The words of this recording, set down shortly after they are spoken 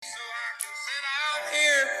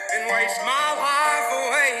and waste my life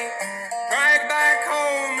away. Drag back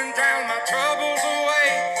home and drown my troubles away.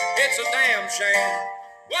 It's a damn shame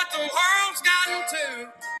what the world's gotten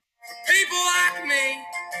to. People like me,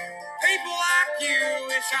 people like you.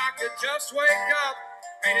 Wish I could just wake up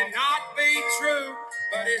and it not be true,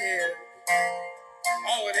 but it is.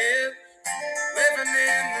 Oh, it is. Living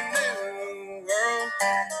in the new world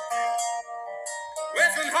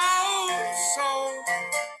with an whole soul.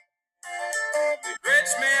 Rich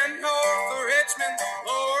men know the rich men,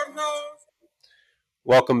 Lord knows.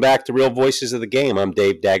 Welcome back to Real Voices of the Game. I'm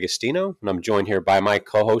Dave Dagostino, and I'm joined here by my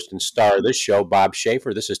co-host and star of this show, Bob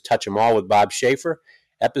Schaefer. This is Touch 'Em All with Bob Schaefer,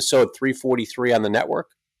 episode 343 on the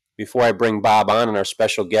network. Before I bring Bob on and our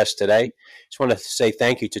special guest today, I just want to say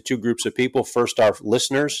thank you to two groups of people. First, our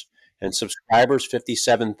listeners and subscribers,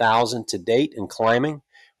 57,000 to date and climbing.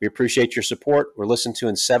 We appreciate your support. We're listened to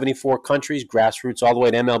in 74 countries, grassroots all the way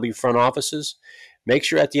to MLB front offices. Make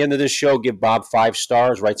sure at the end of this show, give Bob 5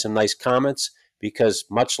 stars, write some nice comments, because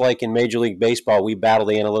much like in Major League Baseball, we battle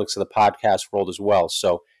the analytics of the podcast world as well.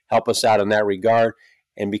 So help us out in that regard.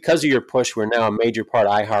 And because of your push, we're now a major part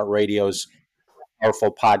of iHeartRadio's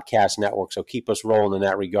powerful podcast network. So keep us rolling in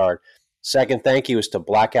that regard. Second thank you is to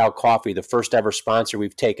Blackout Coffee, the first ever sponsor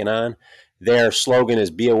we've taken on. Their slogan is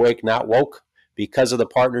Be Awake, Not Woke. Because of the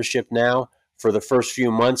partnership now, for the first few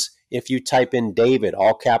months, if you type in David,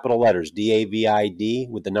 all capital letters, D-A-V-I-D,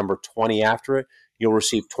 with the number 20 after it, you'll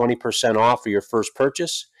receive 20% off for your first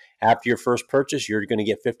purchase. After your first purchase, you're going to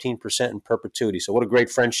get 15% in perpetuity. So what a great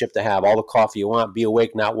friendship to have. All the coffee you want. Be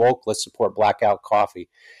awake, not woke. Let's support Blackout Coffee.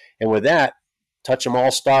 And with that, Touch 'Em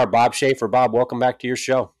All star, Bob Schaefer. Bob, welcome back to your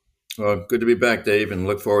show. Well, good to be back, Dave, and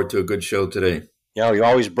look forward to a good show today. You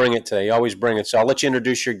always bring it today. You always bring it. So I'll let you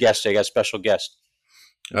introduce your guest today. I got a special guest.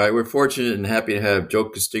 All right, we're fortunate and happy to have Joe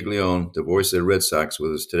Castiglione, the voice of the Red Sox,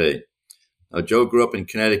 with us today. Now, Joe grew up in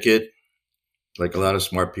Connecticut, like a lot of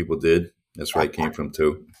smart people did. That's where I came from,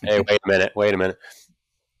 too. Hey, wait a minute.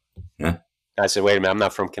 Huh? I said, wait a minute, I'm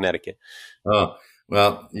not from Connecticut. Oh,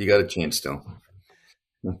 well, you got a chance still.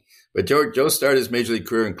 But Joe started his major league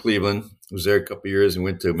career in Cleveland, was there a couple of years, and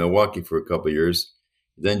went to Milwaukee for a couple of years.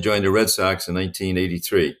 He then joined the Red Sox in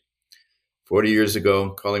 1983. 40 years ago,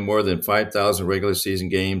 calling more than 5,000 regular season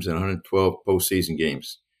games and 112 postseason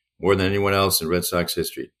games, more than anyone else in Red Sox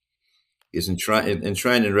history. He is enshrined in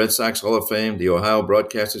the Red Sox Hall of Fame, the Ohio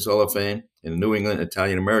Broadcasters Hall of Fame, and the New England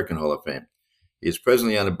Italian-American Hall of Fame. He is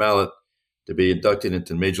presently on the ballot to be inducted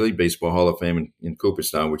into the Major League Baseball Hall of Fame in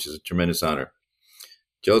Cooperstown, which is a tremendous honor.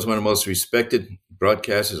 Joe's one of the most respected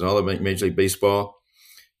broadcasters in all of Major League Baseball.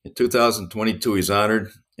 In 2022, he's honored,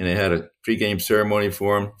 and they had a pregame ceremony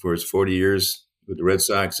for him for his 40 years with the Red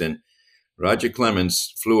Sox. And Roger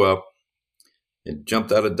Clemens flew up and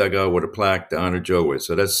jumped out of the dugout with a plaque to honor Joe with.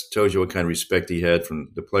 So that tells you what kind of respect he had from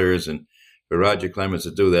the players. And for Roger Clemens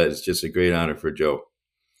to do that is just a great honor for Joe.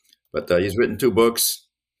 But he's written 2 books,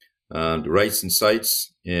 The Rights and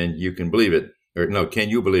Sights, and You Can Believe It. Or no, Can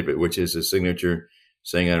You Believe It, which is his signature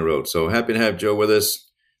saying on the road. So happy to have Joe with us.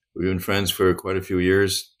 We've been friends for quite a few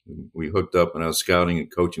years. We hooked up when I was scouting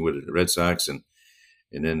and coaching with the Red Sox and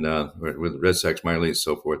then with the Red Sox minor league and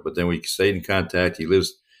so forth. But then we stayed in contact. He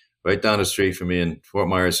lives right down the street from me in Fort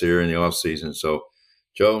Myers here in the off season. So,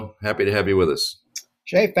 Joe, happy to have you with us.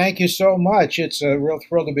 Jay, thank you so much. It's a real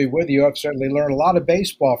thrill to be with you. I've certainly learned a lot of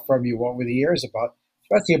baseball from you over the years,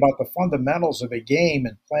 especially about the fundamentals of the game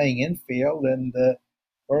and playing infield, and of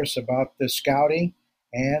course about the scouting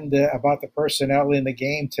and about the personnel in the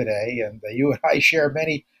game today. And you and I share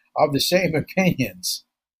many of the same opinions.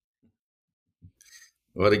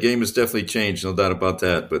 Well, the game has definitely changed, no doubt about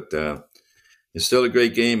that. But it's still a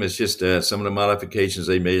great game. It's just some of the modifications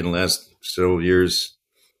they made in the last several years.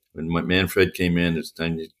 When Manfred came in, it's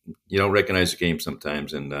time you don't recognize the game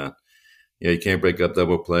sometimes. And, you can't break up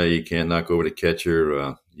double play. You can't knock over the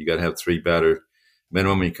catcher. You got to have 3 batter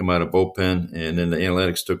minimum when you come out of bullpen. And then the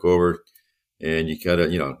analytics took over. And you got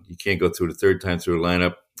to, you can't go through the 3rd time through the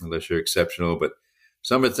lineup unless you're exceptional. But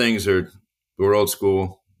some of the things we're old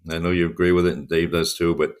school. I know you agree with it, and Dave does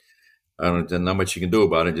too. But I don't know, not much you can do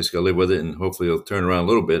about it. Just got to live with it, and hopefully it'll turn around a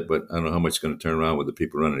little bit. But I don't know how much it's going to turn around with the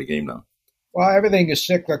people running the game now. Well, everything is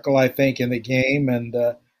cyclical, I think, in the game. And,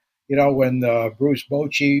 when Bruce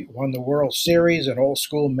Bochy won the World Series, an old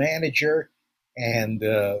school manager, and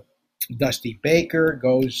Dusty Baker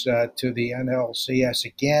goes to the NLCS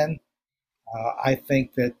again, I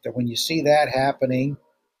think that when you see that happening,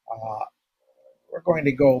 we're going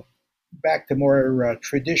to go back to more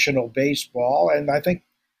traditional baseball. And I think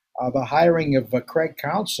the hiring of Craig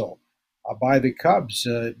Counsell by the Cubs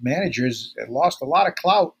managers lost a lot of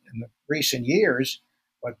clout in the recent years,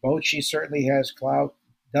 but Bochy certainly has clout.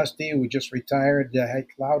 Dusty, who just retired, head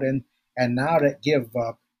clout, and now to give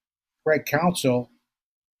Craig Counsell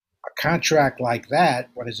a contract like that,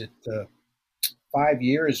 what is it, 5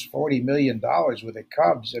 years, $40 million with the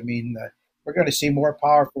Cubs. I mean, we're going to see more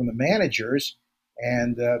power from the managers,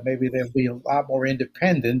 and maybe they'll be a lot more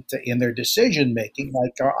independent in their decision making,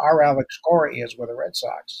 like our Alex Cora is with the Red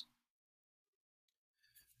Sox.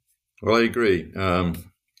 Well, I agree.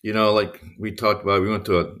 Like we talked about, we went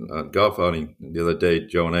to a golf outing the other day.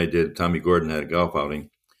 Joe and I did. Tommy Gordon had a golf outing,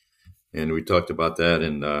 and we talked about that.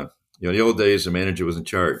 And in the old days, the manager was in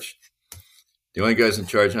charge. The only guys in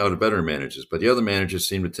charge now are the veteran managers, but the other managers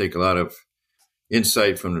seem to take a lot of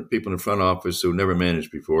insight from the people in the front office who never managed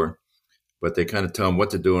before, but they kind of tell them what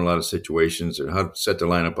to do in a lot of situations and how to set the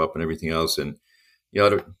lineup up and everything else. And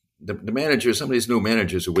the managers, some of these new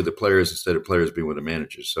managers are with the players instead of players being with the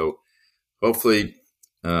managers. So hopefully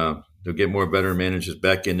they'll get more veteran managers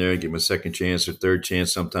back in there, give them a second chance or third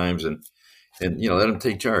chance sometimes, and let them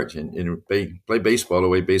take charge and play baseball the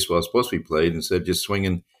way baseball is supposed to be played instead of just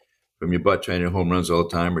swinging from your butt trying to hit home runs all the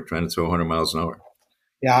time or trying to throw 100 miles an hour.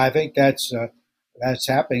 Yeah, I think that's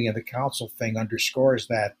happening, and the Counsell thing underscores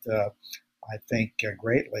that, I think,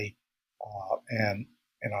 greatly. And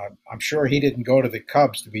I'm sure he didn't go to the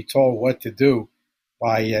Cubs to be told what to do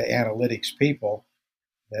by analytics people.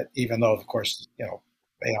 That even though, of course,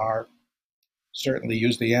 they are certainly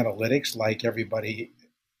use the analytics like everybody,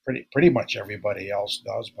 pretty much everybody else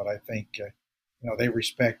does. But I think they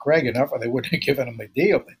respect Craig enough, or they wouldn't have given him the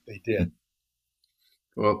deal that they did.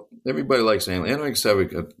 Well, everybody likes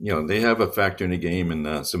analytics. They have a factor in the game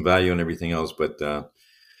and some value and everything else. But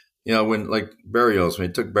when like Berrios, when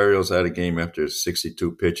he took Berrios out of the game after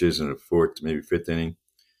 62 pitches in the fourth, maybe fifth inning,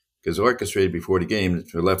 because orchestrated before the game,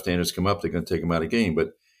 if the left-handers come up, they're going to take him out of the game.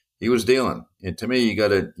 But he was dealing. And to me, you got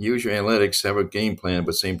to use your analytics, have a game plan,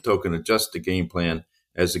 but same token, adjust the game plan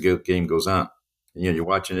as the game goes on. And, you're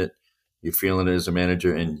watching it, you're feeling it as a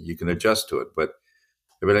manager, and you can adjust to it. But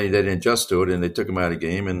evidently they didn't adjust to it, and they took him out of the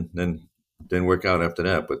game, and then didn't work out after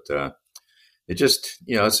that. But it just,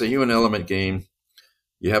 it's a human element game.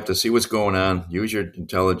 You have to see what's going on, use your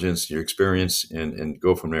intelligence, your experience, and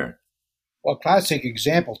go from there. Well, classic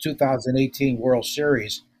example, 2018 World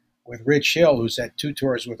Series with Rich Hill, who's had 2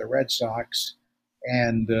 tours with the Red Sox,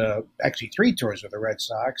 and actually 3 tours with the Red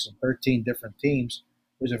Sox and 13 different teams.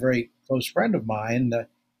 He was a very close friend of mine.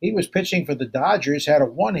 He was pitching for the Dodgers, had a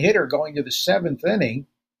one-hitter going to the 7th inning,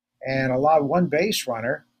 and allowed 1 base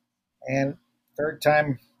runner. And third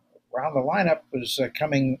time around the lineup was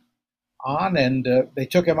coming on, and they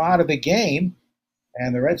took him out of the game.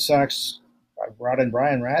 And the Red Sox brought in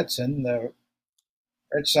Brian Radson. The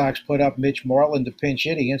Red Sox put up Mitch Moreland to pinch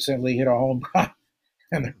hit. He instantly hit a home run.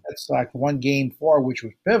 And the Red Sox won Game 4, which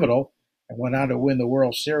was pivotal, and went on to win the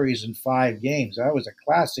World Series in 5 games. That was a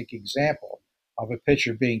classic example of a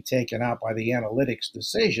pitcher being taken out by the analytics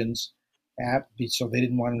decisions, so they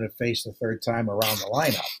didn't want him to face the third time around the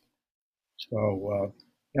lineup. So,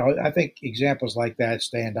 I think examples like that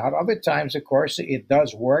stand out. Other times, of course, it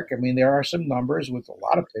does work. I mean, there are some numbers with a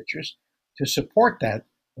lot of pitchers to support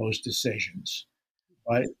those decisions.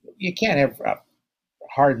 But you can't have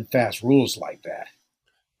hard and fast rules like that.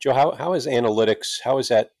 Joe, how has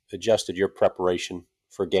that adjusted your preparation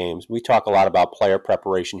for games? We talk a lot about player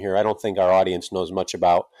preparation here. I don't think our audience knows much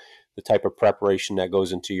about the type of preparation that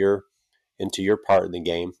goes into your part in the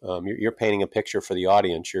game. You're painting a picture for the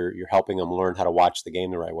audience. You're helping them learn how to watch the game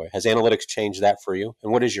the right way. Has analytics changed that for you?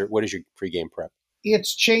 And what is your pregame prep?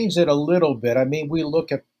 It's changed it a little bit. I mean, we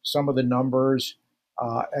look at some of the numbers,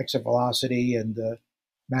 exit velocity, and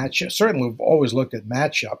matchup. Certainly, we've always looked at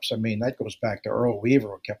matchups. I mean, that goes back to Earl Weaver,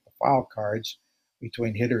 who kept the file cards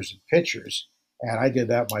between hitters and pitchers. And I did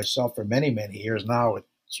that myself for many, many years. Now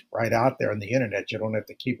it's right out there on the internet. You don't have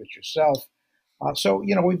to keep it yourself. So,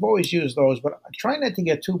 we've always used those, but I try not to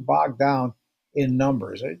get too bogged down in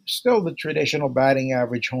numbers. It's still the traditional batting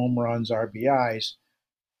average, home runs, RBIs,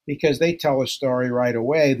 because they tell a story right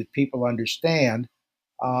away that people understand.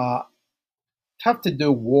 Tough to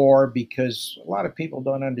do WAR because a lot of people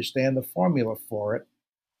don't understand the formula for it.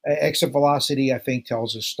 Exit velocity, I think,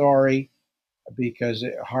 tells a story because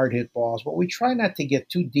hard hit balls, but we try not to get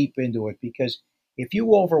too deep into it because if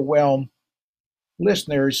you overwhelm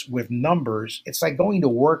listeners with numbers, it's like going to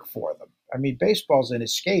work for them. I mean, baseball's an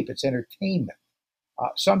escape. It's entertainment.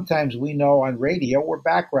 Sometimes we know on radio we're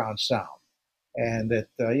background sound and that,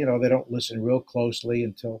 they don't listen real closely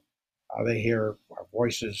until they hear our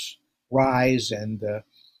voices rise and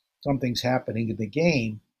something's happening in the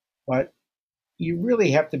game. But you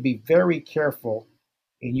really have to be very careful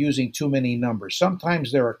in using too many numbers.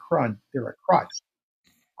 Sometimes they're a crutch.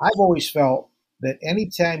 I've always felt that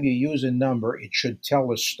anytime you use a number, it should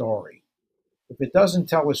tell a story. If it doesn't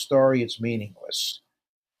tell a story, it's meaningless.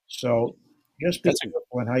 So just be That's a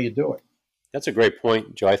careful in how you do it. that's a great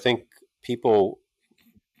point, Joe. I think people,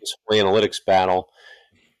 this whole analytics battle,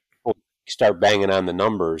 start banging on the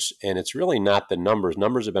numbers, and it's really not the numbers.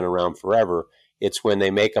 Numbers have been around forever. It's when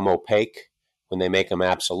they make them opaque, when they make them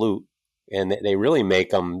absolute, and they really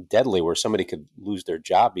make them deadly, where somebody could lose their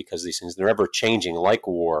job because these things, they're ever changing, like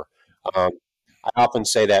war. Um, I often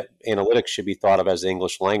say that analytics should be thought of as the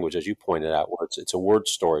English language, as you pointed out, where it's a word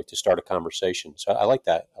story to start a conversation. So I like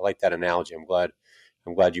that. I like that analogy. I'm glad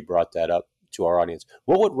you brought that up to our audience.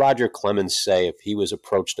 What would Roger Clemens say if he was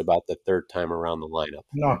approached about the third time around the lineup?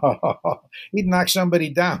 No, he'd knock somebody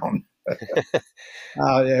down.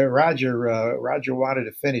 Roger wanted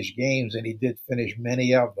to finish games, and he did finish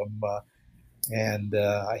many of them. And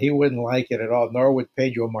he wouldn't like it at all. Nor would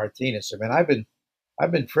Pedro Martinez. I mean,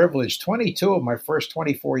 I've been privileged. 22 of my first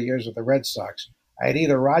 24 years with the Red Sox, I had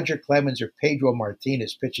either Roger Clemens or Pedro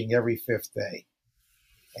Martinez pitching every fifth day,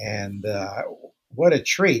 and what a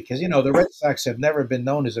treat! Because the Red Sox have never been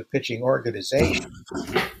known as a pitching organization.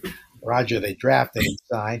 Roger they drafted and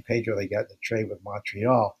signed. Pedro they got in the trade with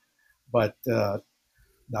Montreal, but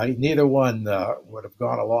neither one would have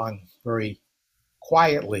gone along very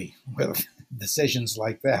quietly with decisions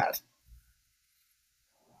like that.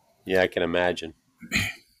 Yeah, I can imagine.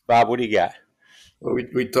 Bob, what do you got? Well,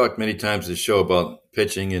 we talked many times in the show about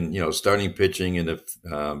pitching and starting pitching and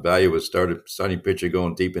the value of starting pitcher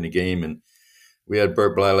going deep in the game. And we had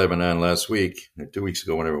Bert Blyleven on last week, or 2 weeks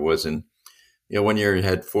ago, whenever it was. And 1 year he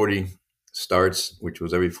had 40 starts, which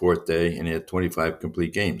was every fourth day, and he had 25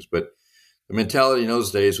 complete games. But the mentality in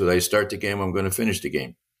those days was, I start the game, I'm going to finish the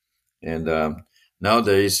game. And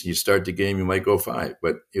nowadays, you start the game, you might go 5.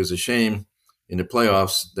 But it was a shame. In the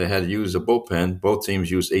playoffs, they had to use a bullpen. Both teams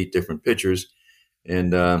used 8 different pitchers.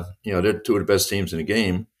 And, they're 2 of the best teams in the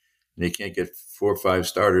game. And they can't get 4 or 5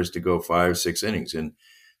 starters to go 5 or 6 innings. And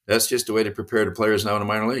that's just the way to prepare the players now in the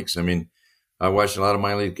minor leagues. I mean, I watched a lot of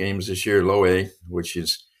minor league games this year, low A, which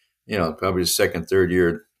is, probably the second, third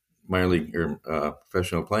year minor league or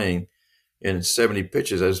professional playing. And it's 70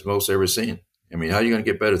 pitches, as most ever seen. I mean, how are you going to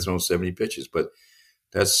get better throwing 70 pitches? But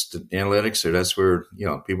that's the analytics, or that's where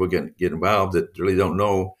people get involved that really don't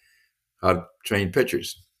know how to train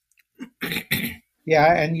pitchers.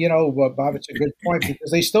 Yeah, and Bob, it's a good point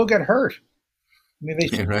because they still get hurt. I mean,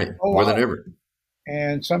 they right, more than ever.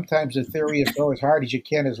 And sometimes the theory is throw as hard as you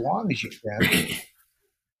can, as long as you can.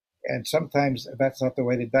 And sometimes that's not the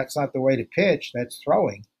way to pitch. That's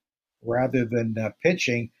throwing rather than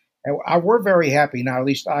pitching. And we're very happy now, at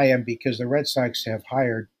least I am, because the Red Sox have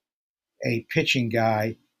hired a pitching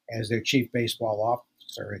guy as their chief baseball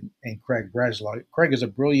officer, and Craig Breslow. Craig is a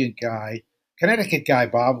brilliant guy, Connecticut guy,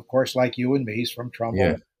 Bob, of course, like you and me. He's from Trumbull.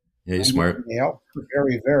 Yeah, he's smart.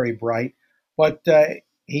 Very, very bright. But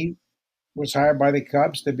he was hired by the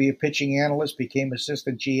Cubs to be a pitching analyst, became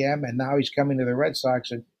assistant GM, and now he's coming to the Red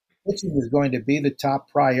Sox, and pitching is going to be the top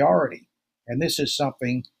priority. And this is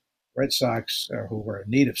something Red Sox, who are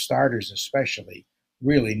in need of starters especially,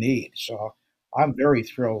 really need. So I'm very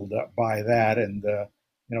thrilled by that. And,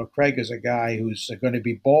 Craig is a guy who's going to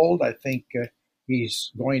be bold. I think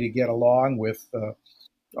he's going to get along with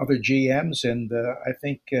other GMs. And I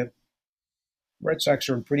think Red Sox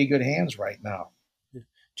are in pretty good hands right now.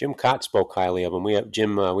 Jim Cott spoke highly of him. We have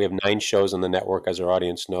 9 shows on the network, as our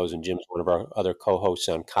audience knows, and Jim's one of our other co-hosts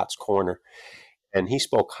on Cott's Corner. And he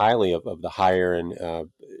spoke highly of the hire. And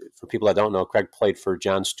for people that don't know, Craig played for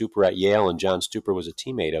John Stuper at Yale, and John Stuper was a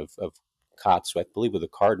teammate of Cott's, I believe, with the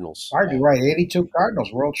Cardinals. Right, 82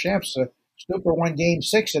 Cardinals, world champs. Stuper won Game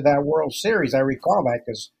 6 of that World Series. I recall that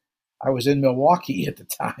because I was in Milwaukee at the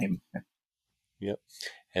time. Yep.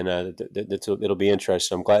 And it'll be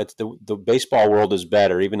interesting. I'm glad the baseball world is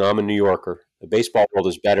better. Even though I'm a New Yorker, the baseball world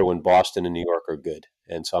is better when Boston and New York are good.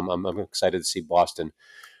 And so I'm excited to see Boston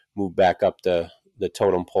move back up the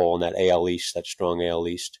totem pole in that AL East, that strong AL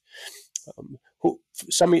East.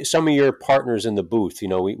 Some of your partners in the booth,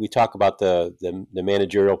 we talk about the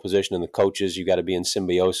managerial position and the coaches. You got to be in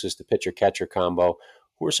symbiosis, the pitcher-catcher combo.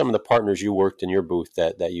 Who are some of the partners you worked in your booth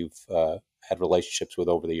that you've had relationships with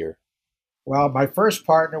over the year? Well, my first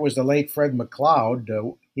partner was the late Fred McLeod.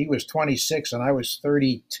 He was 26 and I was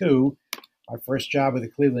 32. My first job with the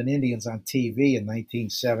Cleveland Indians on TV in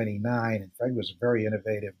 1979. And Fred was a very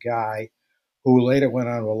innovative guy who later went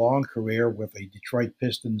on a long career with the Detroit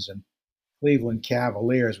Pistons and Cleveland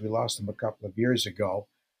Cavaliers. We lost him a couple of years ago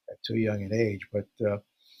at too young an age. But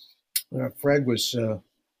Fred was a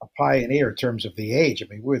pioneer in terms of the age. I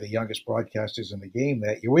mean, we were the youngest broadcasters in the game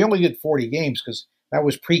that year. We only did 40 games because that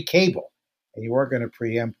was pre-cable. and you weren't going to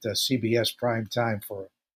preempt CBS prime time for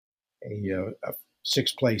a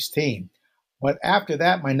sixth-place team. But after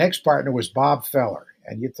that, my next partner was Bob Feller,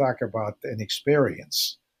 and you talk about an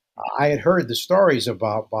experience. I had heard the stories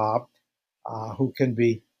about Bob, who could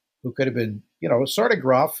have been, sort of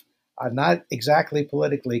gruff, not exactly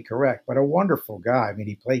politically correct, but a wonderful guy. I mean,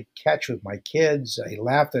 he played catch with my kids. He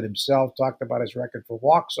laughed at himself, talked about his record for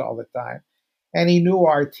walks all the time. And he knew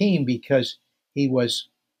our team because he was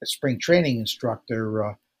a spring training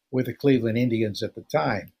instructor with the Cleveland Indians at the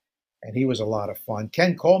time. And he was a lot of fun.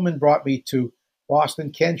 Ken Coleman brought me to Boston.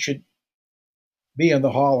 Ken should be in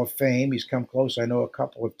the Hall of Fame. He's come close, I know, a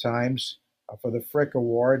couple of times for the Frick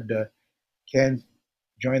Award. Ken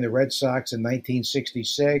joined the Red Sox in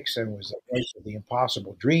 1966 and was the voice of the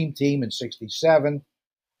Impossible Dream Team in 67.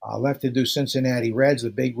 Left to do Cincinnati Reds, the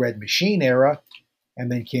Big Red Machine era,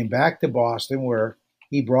 and then came back to Boston where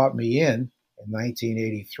he brought me in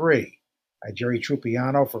 1983. Jerry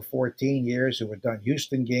Trupiano for 14 years, who had done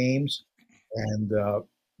Houston games and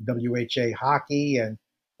WHA hockey and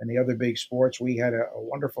the other big sports. We had a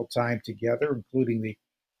wonderful time together, including the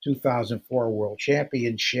 2004 World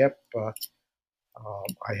Championship.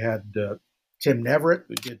 I had Tim Neverett,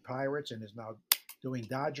 who did Pirates and is now doing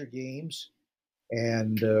Dodger games.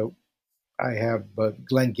 And I have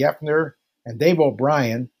Glenn Geffner and Dave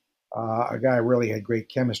O'Brien, a guy I really had great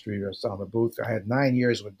chemistry with on the booth. I had 9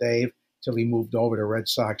 years with Dave till he moved over to Red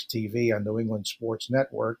Sox TV on New England Sports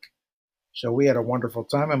Network. So we had a wonderful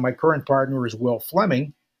time. And my current partner is Will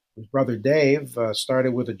Fleming. His brother Dave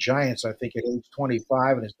started with the Giants, I think, at age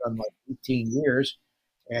 25 and has done like 18 years.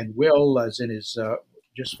 And Will is in his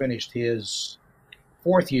just finished his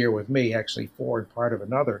fourth year with me, actually 4 and part of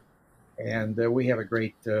another. And we have a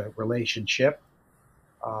great relationship.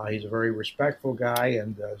 He's a very respectful guy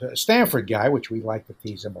and a Stanford guy, which we like to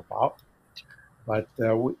tease him about. But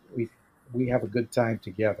we have a good time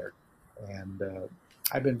together. And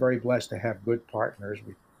I've been very blessed to have good partners.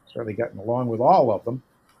 We've certainly gotten along with all of them.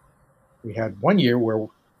 We had 1 year where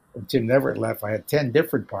when Tim Neverett left, I had 10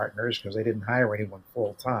 different partners because they didn't hire anyone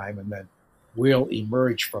full time. And then Will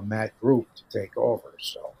emerged from that group to take over.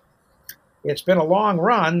 So it's been a long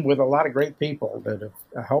run with a lot of great people that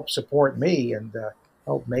have helped support me and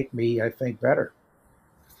helped make me, I think, better.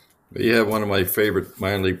 You have one of my favorite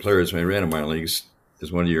minor league players when I ran in minor leagues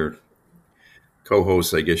is one of your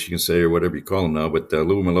co-hosts, I guess you can say, or whatever you call him now, but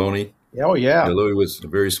Lou Maloney. Oh, yeah. Louis was a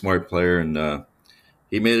very smart player, and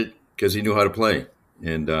he made it because he knew how to play.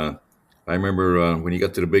 And I remember when he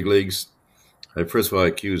got to the big leagues, first of all, I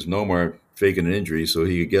accused Nomar faking an injury so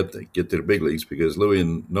he could get to the big leagues because Louis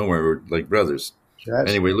and Nomar were like brothers. Yes.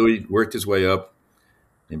 Anyway, Louis worked his way up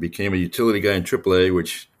and became a utility guy in AAA,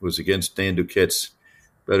 which was against Dan Duquette's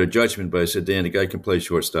better judgment. But I said, Dan, the guy can play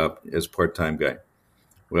shortstop as a part-time guy.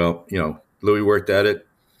 Well, Louis worked at it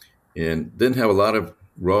and didn't have a lot of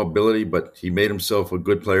raw ability, but he made himself a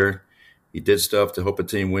good player. He did stuff to help a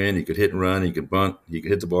team win. He could hit and run. He could bunt. He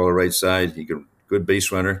could hit the ball the right side. He could good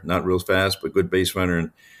base runner, not real fast, but good base runner.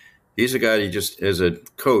 And he's a guy you just, as a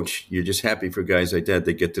coach, you're just happy for guys like that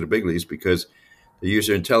get to the big leagues because they use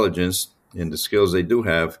their intelligence and the skills they do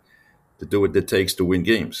have to do what it takes to win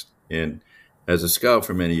games. And as a scout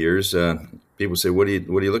for many years, people say, what are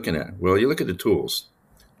you looking at? Well, you look at the tools.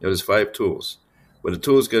 There's 5 tools. But the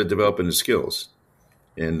tools got to develop into skills.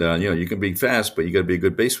 And, you can be fast, but you got to be a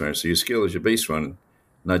good base runner. So your skill is your base running,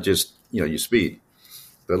 not just, your speed.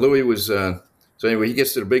 But Louis was, so anyway, he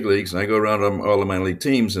gets to the big leagues, and I go around all the minor league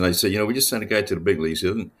teams, and I say, we just sent a guy to the big leagues. He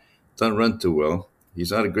doesn't run too well.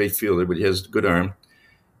 He's not a great fielder, but he has a good arm.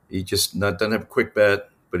 He just doesn't have a quick bat,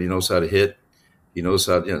 but he knows how to hit. He knows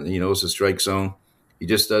he knows the strike zone. He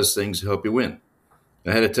just does things to help you win.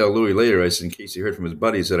 I had to tell Louis later, I said, in case he heard from his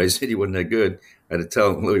buddies that I said he wasn't that good, I had to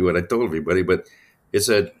tell Louis what I told everybody. But it's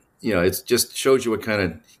it just shows you what kind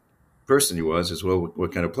of person he was as well,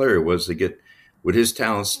 what kind of player he was to get with his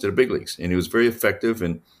talents to the big leagues. And he was very effective,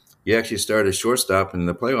 and he actually started as shortstop in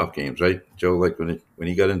the playoff games, right, Joe? Like when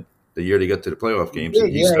he got in the year they got to the playoff games,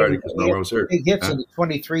 he started because Nomar was hurt. He gets in the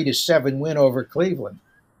 23-7 win over Cleveland.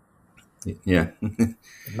 Yeah.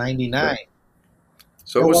 99.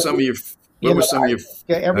 So what was some of your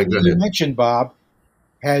everything you mentioned, Bob,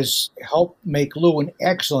 has helped make Lou an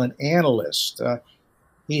excellent analyst.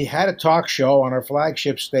 He had a talk show on our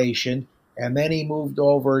flagship station, and then he moved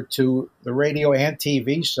over to the radio and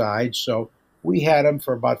TV side. So we had him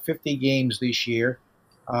for about 50 games this year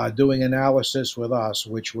doing analysis with us,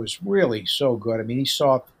 which was really so good. I mean, he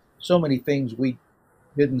saw so many things we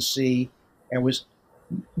didn't see and was,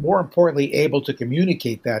 more importantly, able to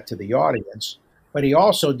communicate that to the audience. But he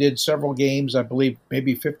also did several games, I believe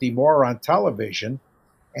maybe 50 more on television.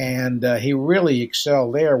 And he really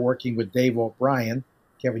excelled there, working with Dave O'Brien.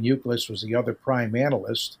 Kevin Youkilis was the other prime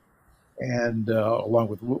analyst, and along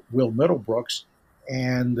with Will Middlebrooks.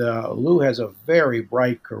 And Lou has a very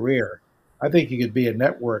bright career. I think he could be a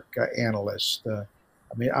network analyst. I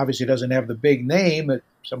mean, obviously, he doesn't have the big name that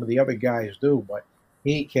some of the other guys do, but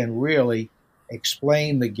he can really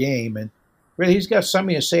explain the game. And really, he's got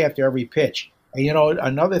something to say after every pitch. And,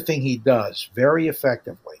 another thing he does very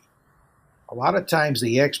effectively, a lot of times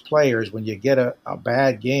the ex-players, when you get a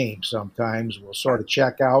bad game, sometimes will sort of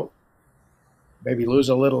check out, maybe lose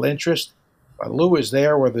a little interest. But Lou is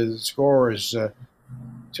there whether the score is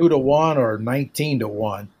 2-1 or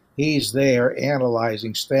 19-1. He's there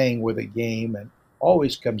analyzing, staying with the game, and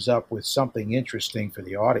always comes up with something interesting for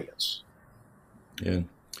the audience. Yeah.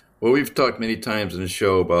 Well, we've talked many times in the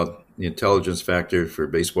show about the intelligence factor for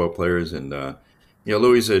baseball players. And,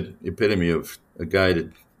 Louis is an epitome of a guy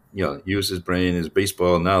that, used his brain, his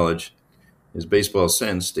baseball knowledge, his baseball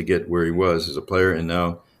sense to get where he was as a player. And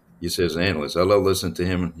now you say as an analyst. I love listening to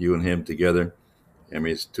him, you and him together. I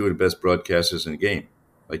mean, it's two of the best broadcasters in the game.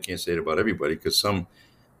 I can't say it about everybody because some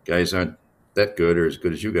guys aren't that good or as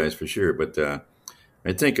good as you guys for sure. But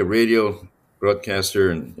I think a radio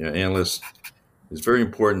broadcaster and analyst is very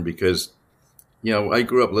important because, I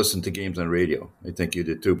grew up listening to games on radio. I think you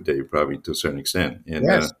did too, Dave, probably to a certain extent. And,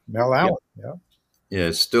 yes, Mel Allen. Yeah. Yeah,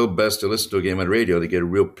 it's still best to listen to a game on radio to get a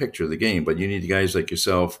real picture of the game. But you need guys like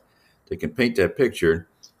yourself that can paint that picture.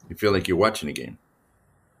 You feel like you're watching a game.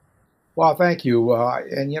 Well, thank you.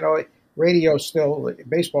 And,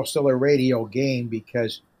 baseball's still a radio game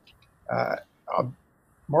because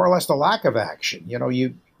more or less the lack of action.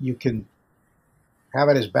 You can have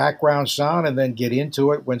it as background sound and then get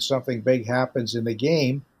into it when something big happens in the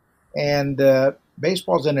game. And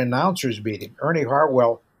baseball's an announcer's meeting. Ernie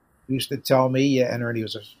Hartwell used to tell me, and Ernie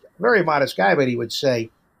was a very modest guy, but he would say,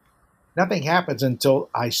 nothing happens until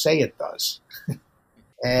I say it does.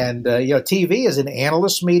 And, TV is an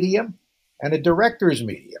analyst medium and a director's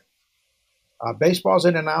medium. Baseball's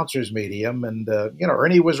an announcer's medium. And,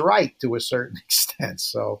 Ernie was right to a certain extent.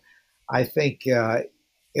 So I think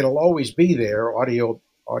it'll always be there,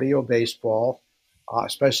 audio baseball,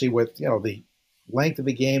 especially with, the length of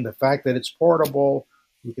the game, the fact that it's portable.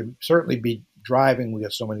 You can certainly be driving. We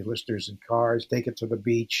have so many listeners in cars. Take it to the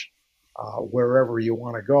beach, wherever you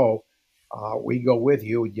want to go. We go with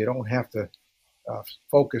you. You don't have to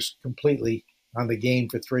focus completely on the game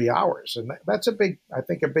for 3 hours. And that's a big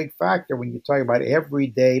factor when you talk about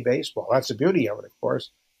everyday baseball. That's the beauty of it, of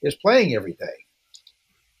course, is playing every day.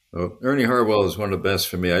 Well, Ernie Harwell is one of the best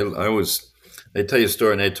for me. I tell you a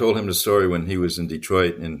story, and I told him the story when he was in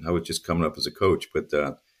Detroit, and I was just coming up as a coach. But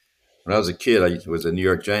when I was a kid, I was a New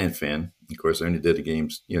York Giant fan. Of course, Ernie did the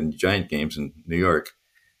games, Giant games in New York.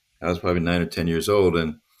 I was probably 9 or 10 years old,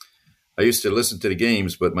 and I used to listen to the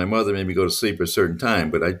games, but my mother made me go to sleep at a certain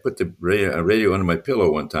time. But I put the radio under my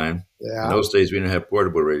pillow one time. Yeah. In those days, we didn't have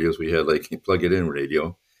portable radios. We had plug-it-in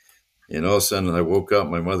radio. And all of a sudden, I woke up.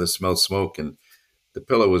 My mother smelled smoke, and the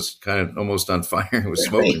pillow was kind of almost on fire. It was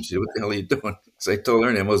smoking. She said, "What the hell are you doing?" So I told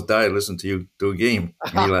Ernie, "I almost died listening to you do a game."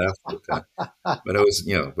 And he laughed. But it was,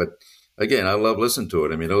 But again, I love listening to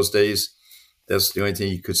it. I mean, those days, that's the only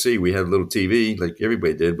thing you could see. We had a little TV, like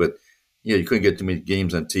everybody did, but you couldn't get too many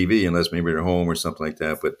games on TV unless maybe you're home or something like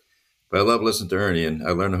that. But I love listening to Ernie, and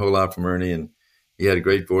I learned a whole lot from Ernie, and he had a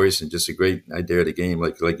great voice and just a great idea of the game,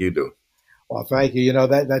 like you do. Well, thank you.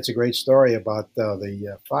 That's a great story about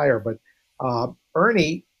the fire. But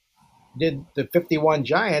Ernie did the 51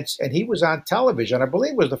 Giants, and he was on television. I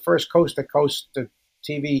believe it was the first coast-to-coast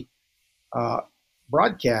TV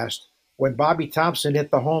broadcast when Bobby Thompson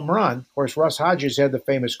hit the home run. Of course, Russ Hodges had the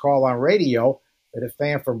famous call on radio that a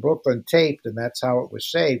fan from Brooklyn taped, and that's how it was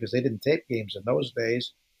saved because they didn't tape games in those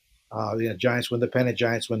days. Giants win the pennant,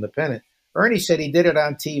 Giants win the pennant. Ernie said he did it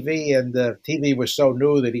on TV, and the TV was so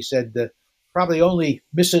new that he said probably only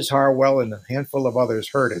Mrs. Harwell and a handful of others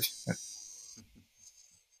heard it.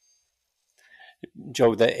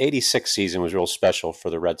 Joe, the '86 season was real special for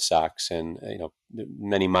the Red Sox, and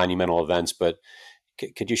many monumental events. But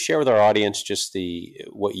could you share with our audience just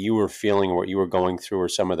what you were feeling, or what you were going through, or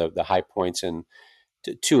some of the high points in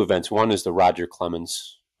two events? One is the Roger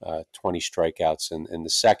Clemens 20 strikeouts, and the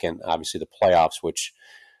second, obviously, the playoffs, which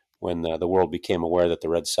when the world became aware that the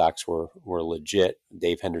Red Sox were legit,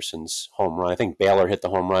 Dave Henderson's home run. I think Baylor hit the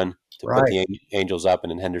home run to put the Angels up,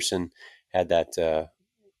 and then Henderson had that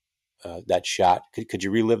shot. Could you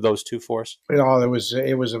relive those two for us?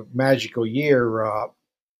 It was a magical year.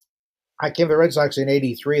 I came to the Red Sox in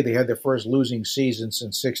 '83. They had their first losing season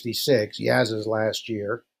since '66. Yaz's last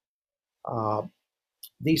year.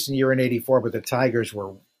 decent year in '84, but the Tigers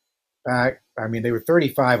were back. I mean, they were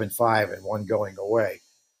 35-5 and one going away,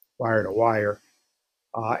 wire to wire.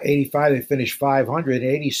 '85, they finished 500.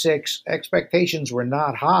 '86, expectations were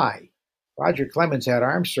not high. Roger Clemens had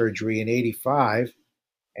arm surgery in '85,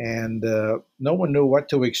 and no one knew what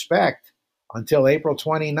to expect until April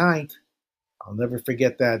 29th. I'll never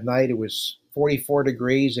forget that night. It was 44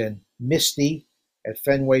 degrees and misty at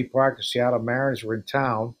Fenway Park. The Seattle Mariners were in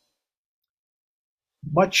town.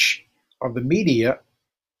 Much of the media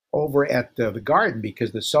over at the Garden,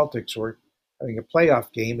 because the Celtics were having a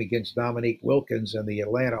playoff game against Dominique Wilkins and the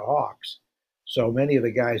Atlanta Hawks. So many of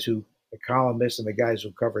the guys the columnists and the guys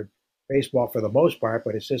who covered baseball for the most part,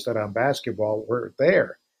 but insisted on basketball, were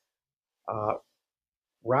there.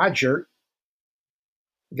 Roger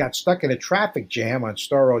got stuck in a traffic jam on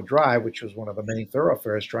Storrow Drive, which was one of the main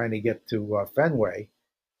thoroughfares, trying to get to Fenway.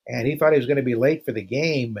 And he thought he was going to be late for the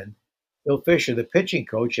game. And Bill Fisher, the pitching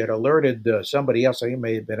coach, had alerted somebody else, I think it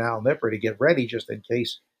may have been Al Nipper, to get ready just in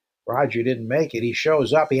case Roger didn't make it. He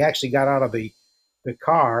shows up. He actually got out of the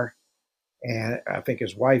car, and I think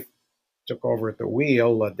his wife took over at the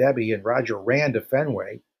wheel, Debbie, and Roger ran to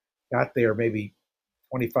Fenway, got there maybe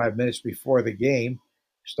 25 minutes before the game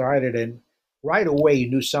started, and right away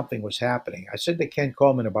you knew something was happening. I said to Ken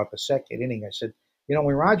Coleman about the second inning, I said, when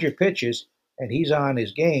Roger pitches and he's on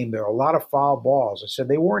his game, there are a lot of foul balls. I said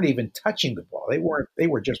they weren't even touching the ball. They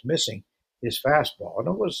were just missing his fastball.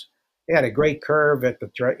 And he had a great curve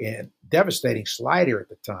and devastating slider at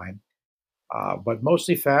the time, but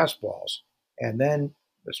mostly fastballs. And then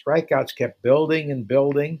the strikeouts kept building and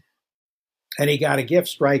building, and he got a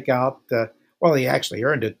gift strikeout. He actually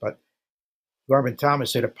earned it, but Garvin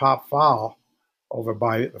Thomas hit a pop foul over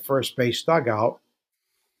by the first base dugout,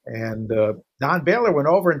 and Don Baylor went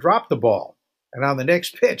over and dropped the ball. And on the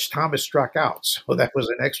next pitch, Thomas struck out. So that was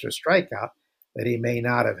an extra strikeout that he may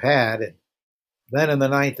not have had. And then in the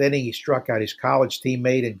ninth inning, he struck out his college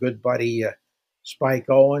teammate and good buddy Spike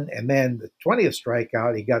Owen. And then the 20th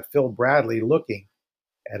strikeout, he got Phil Bradley looking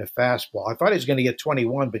at a fastball. I thought he was going to get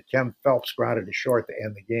 21, but Kem Phelps grounded to short to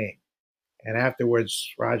end the game. And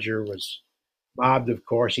afterwards, Roger was mobbed, of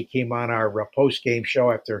course. He came on our post-game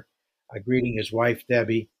show after greeting his wife,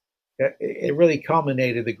 Debbie. It really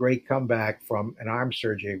culminated the great comeback from an arm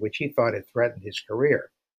surgery, which he thought had threatened his career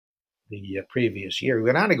the previous year. He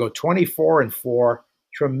went on to go 24-4,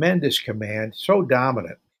 tremendous command, so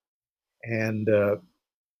dominant. And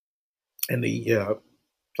in the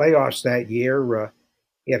playoffs that year,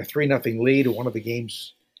 he had a 3-0 lead in one of the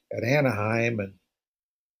games at Anaheim, and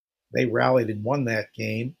they rallied and won that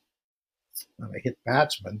game on a hit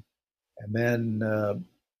batsman. And then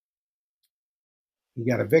he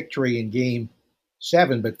got a victory in Game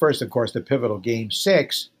 7. But first, of course, the pivotal Game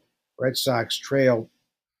 6. Red Sox trailed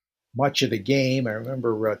much of the game. I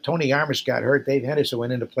remember Tony Armas got hurt. Dave Henderson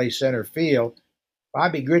went in to play center field.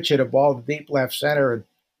 Bobby Grich hit a ball to deep left center, and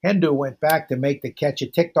Hendu went back to make the catch.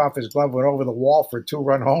 It ticked off his glove, went over the wall for a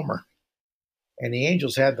 2-run homer. And the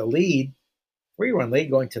Angels had the lead, 3-run lead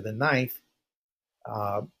going to the ninth.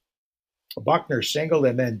 Buckner singled,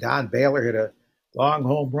 and then Don Baylor hit a long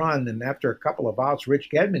home run. And after a couple of outs, Rich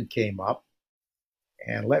Gedman came up,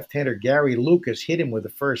 and left-hander Gary Lucas hit him with the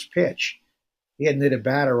first pitch. He hadn't hit a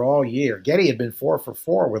batter all year. Getty had been 4 for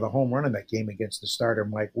 4 with a home run in that game against the starter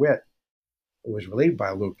Mike Witt, who was relieved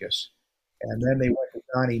by Lucas. And then they went to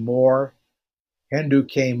Donnie Moore. Hendu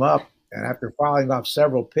came up, and after fouling off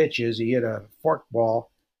several pitches, he hit a fork ball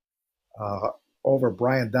over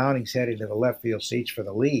Brian Downing's head into the left field seats for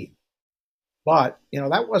the lead. But,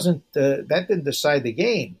 that didn't decide the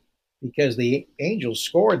game, because the Angels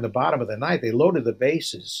scored in the bottom of the ninth. They loaded the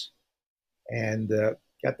bases and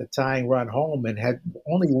got the tying run home and had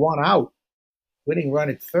only one out, winning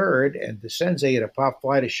run at third. And DeCenze hit a pop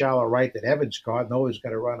fly to shallow right that Evans caught. No one's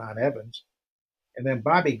going to run on Evans. And then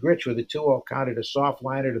Bobby Grich with a 2-0 counted a soft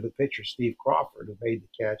liner to the pitcher, Steve Crawford, who made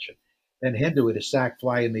the catch. And then Hendu with a sac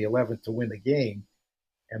fly in the 11th to win the game.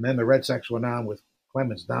 And then the Red Sox went on with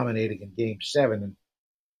Clemens dominating in Game 7 and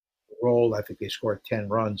rolled. I think they scored 10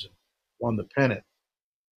 runs and won the pennant.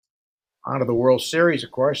 On to the World Series,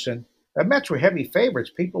 of course, and the Mets were heavy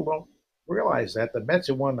favorites. People don't realize that. The Mets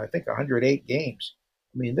had won, I think, 108 games.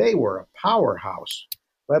 I mean, they were a powerhouse,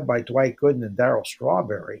 led by Dwight Gooden and Darryl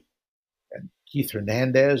Strawberry and Keith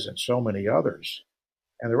Hernandez and so many others.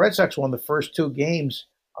 And the Red Sox won the first 2 games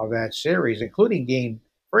of that series, including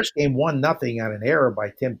first game 1-0 on an error by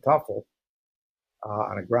Tim Tuffle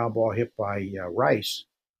on a ground ball hit by Rice.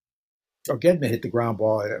 Gedman hit the ground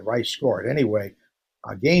ball and Rice scored. Anyway,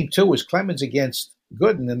 game 2 was Clemens against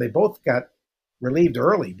Gooden, and they both got relieved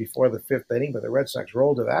early before the 5th inning, but the Red Sox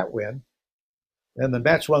rolled to that win. Then the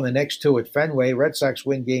Mets won the next two at Fenway. Red Sox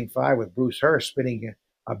win Game 5 with Bruce Hurst spinning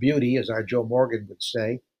a beauty, as our Joe Morgan would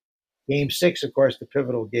say. Game 6, of course, the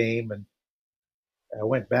pivotal game, and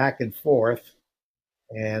went back and forth.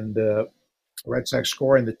 And Red Sox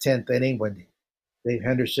score in the 10th inning when Dave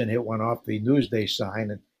Henderson hit one off the Newsday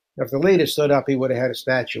sign. And if the lead had stood up, he would have had a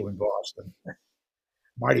statue in Boston.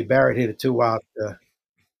 Marty Barrett hit a two-out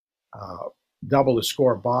double to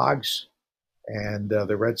score Boggs, and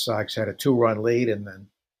the Red Sox had a 2-run lead. And then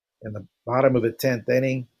in the bottom of the 10th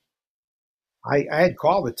inning, I had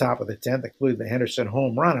called the top of the 10th, including the Henderson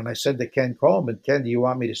home run, and I said to Ken Coleman, Ken, do you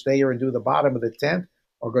want me to stay here and do the bottom of the 10th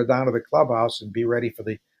or go down to the clubhouse and be ready for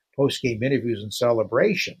the post-game interviews and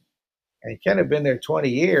celebration? And Ken had been there 20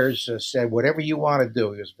 years, said, whatever you want to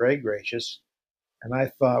do. He was very gracious. And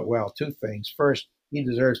I thought, well, two things. First, he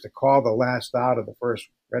deserves to call the last out of the first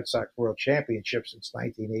Red Sox World Championship since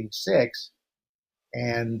 1986.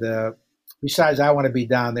 And besides, I want to be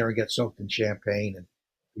down there and get soaked in champagne and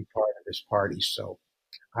be part of this party. So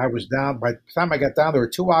I was down. By the time I got down, there were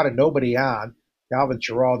 2 out and nobody on. Calvin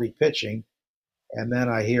Giraldi pitching. And then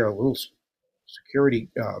I hear a little security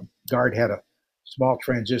guard had a small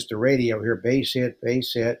transistor radio here, base hit,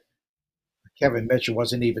 base hit. Kevin Mitchell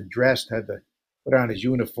wasn't even dressed, had to put on his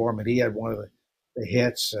uniform, and he had one of the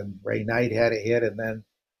hits, and Ray Knight had a hit. And then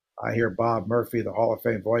I hear Bob Murphy, the Hall of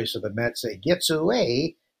Fame voice of the Mets, say, gets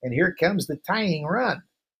away, and here comes the tying run.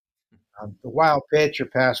 The wild pitch or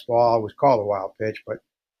pass ball was called a wild pitch, but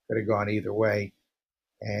could have gone either way.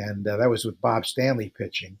 And that was with Bob Stanley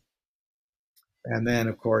pitching. And then,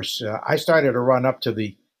 of course, I started to run up to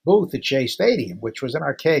the booth at Shea Stadium, which was an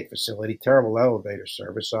archaic facility, terrible elevator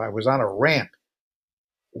service. So I was on a ramp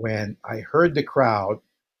when I heard the crowd.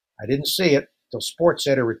 I didn't see it till Sports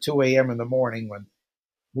Center at 2 a.m. in the morning when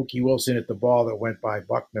Mookie Wilson hit the ball that went by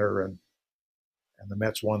Buckner, and the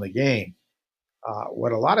Mets won the game.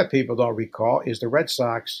 What a lot of people don't recall is the Red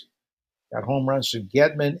Sox got home runs from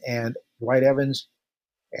Gedman and Dwight Evans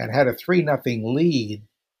and had a 3-0 lead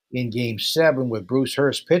in Game 7 with Bruce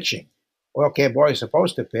Hurst pitching. Well, okay, boy,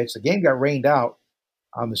 supposed to pitch. The game got rained out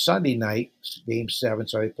on the Sunday night, Game 7,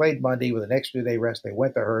 so they played Monday with an extra day rest. They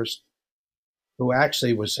went to Hurst, who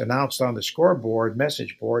actually was announced on the scoreboard,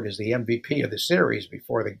 message board, as the MVP of the series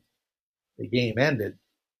before the game ended,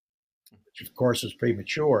 which, of course, was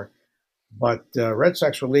premature. But Red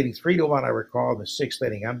Sox were leading 3-1, I recall, in the 6th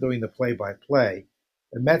inning. I'm doing the play-by-play.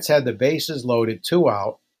 The Mets had the bases loaded, 2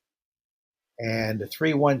 out, and a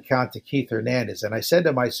 3-1 count to Keith Hernandez. And I said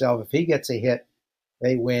to myself, if he gets a hit,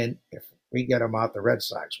 they win. If we get him out, the Red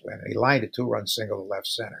Sox win. And he lined a 2-run single to left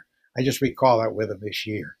center. I just recall that with him this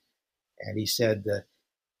year. And he said,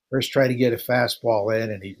 first try to get a fastball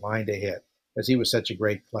in, and he lined a hit because he was such a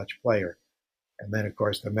great clutch player. And then, of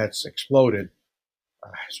course, the Mets exploded.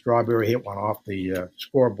 Strawberry hit one off the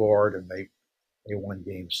scoreboard, and they won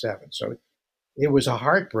Game 7. So it was a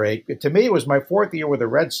heartbreak. To me, it was my 4th year with the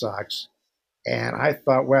Red Sox. And I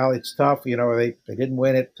thought, well, it's tough. You know, they didn't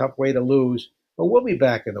win it. Tough way to lose. But we'll be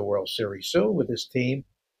back in the World Series soon with this team.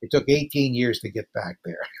 It took 18 years to get back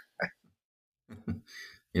there.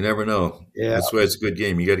 You never know. Yeah. That's why it's a good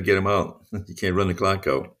game. You got to get them out. You can't run the clock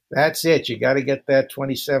out. That's it. You got to get that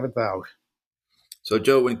 27th out. So,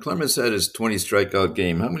 Joe, when Clemens had his 20 strikeout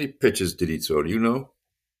game, how many pitches did he throw? Do you know?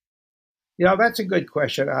 You know, that's a good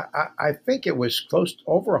question. I think it was close to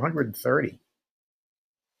over 130.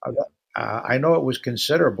 I know it was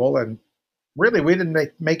considerable, and really we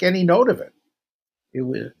didn't make any note of it. It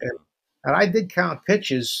was, and I did count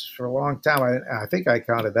pitches for a long time. I think I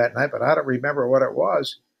counted that night, but I don't remember what it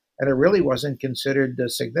was, and it really wasn't considered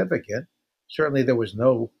significant. Certainly, there was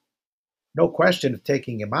no question of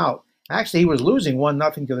taking him out. Actually, he was losing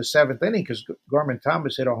 1-0 to the 7th inning because Gorman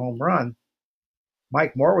Thomas hit a home run.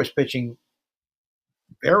 Mike Moore was pitching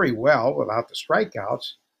very well without the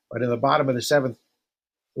strikeouts, but in the bottom of the 7th,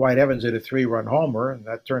 Dwight Evans hit a 3-run homer, and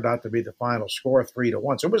that turned out to be the final score,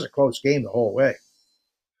 3-1. So it was a close game the whole way.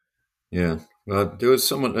 Yeah. Well, there was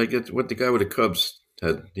someone, I get what the guy with the Cubs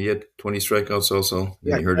had. He had 20 strikeouts also.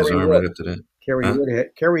 Yeah, he hurt his arm right after that.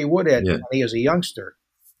 Kerry Wood had 20 as a youngster.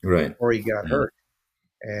 Right. Before he got hurt.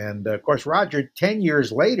 And, of course, Roger, 10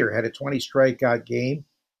 years later, had a 20 strikeout game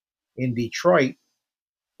in Detroit.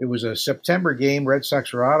 It was a September game. Red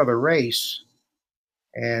Sox were out of the race.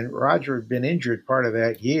 And Roger had been injured part of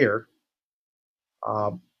that year.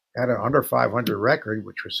 Had an under 500 record,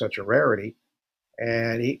 which was such a rarity.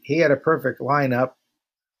 And he had a perfect lineup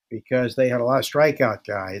because they had a lot of strikeout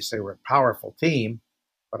guys. They were a powerful team,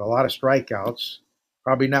 but a lot of strikeouts.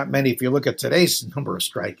 Probably not many if you look at today's number of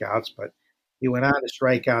strikeouts, but he went on to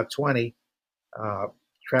strike out 20.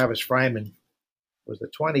 Travis Fryman was the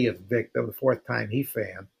 20th victim, the fourth time he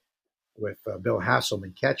fanned, with Bill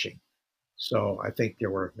Hasselman catching. So I think there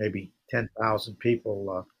were maybe 10,000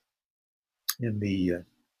 people in the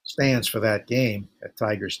stands for that game at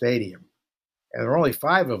Tiger Stadium. And there were only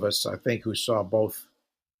 5 of us, I think, who saw both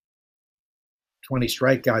 20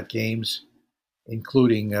 strikeout games,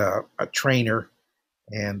 including a trainer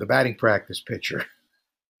and the batting practice pitcher.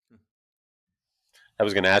 I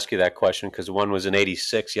was going to ask you that question because one was in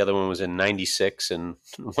 '86, the other one was in '96, and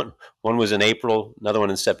one was in April, another one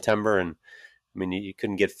in September, and I mean you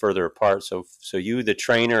couldn't get further apart. So you, the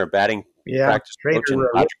trainer, a batting practice trainer coach, and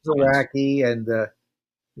Rich Zaracki, and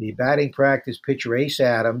the batting practice pitcher Ace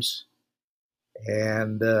Adams,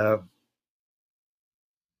 and our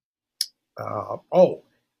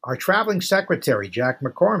traveling secretary Jack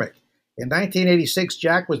McCormick. In 1986,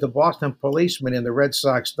 Jack was the Boston policeman in the Red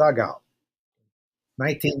Sox dugout.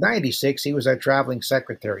 1996, he was our traveling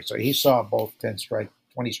secretary, so he saw both 20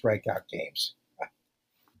 strikeout games.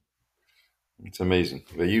 It's amazing.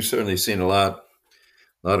 But you've certainly seen a lot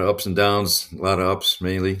of ups and downs, a lot of ups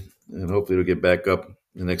mainly, and hopefully it'll get back up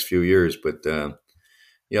in the next few years. But,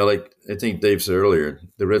 like I think Dave said earlier,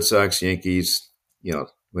 the Red Sox, Yankees,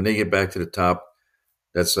 when they get back to the top,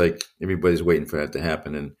 that's like everybody's waiting for that to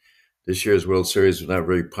happen. And this year's World Series was not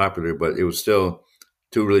very popular, but it was still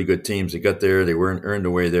two really good teams. They got there. They weren't earned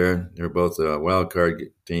their way there. They were both wild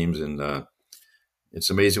card teams, and it's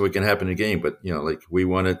amazing what can happen in a game. But, like we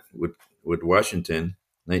won it with Washington,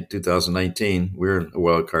 2019. We're a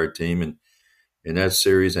wild card team, and in that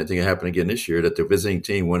series, I think it happened again this year, that the visiting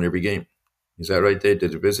team won every game. Is that right, Dave?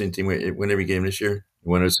 Did the visiting team win every game this year?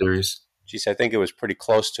 Won a series? Geez, I think it was pretty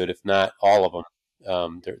close to it, if not all of them.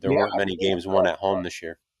 There weren't many games won at home this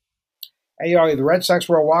year. Hey, the Red Sox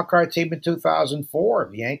were a wild-card team in 2004.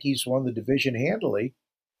 The Yankees won the division handily.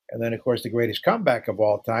 And then, of course, the greatest comeback of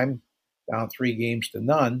all time, down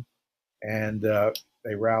 3-0. And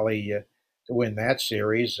they rally to win that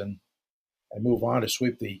series and move on to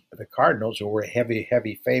sweep the Cardinals, who were a heavy,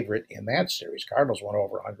 heavy favorite in that series. Cardinals won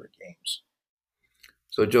over 100 games.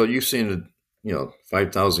 So, Joe, you've seen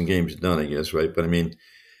 5,000 games done, I guess, right? But, I mean,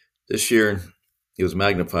 this year it was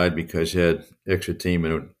magnified because you had extra team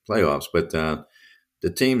in the playoffs. But the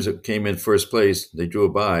teams that came in first place, they drew a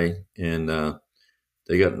bye, and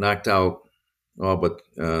they got knocked out all but,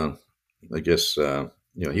 I guess,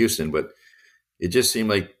 Houston. But it just seemed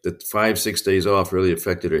like the 5-6 days off really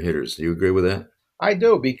affected their hitters. Do you agree with that? I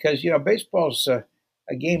do, because, baseball's a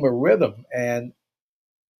game of rhythm and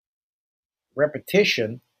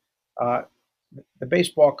repetition. The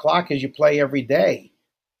baseball clock is you play every day.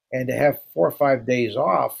 And to have 4 or 5 days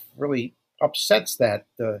off really upsets that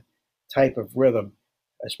type of rhythm,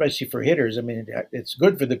 especially for hitters. I mean, it's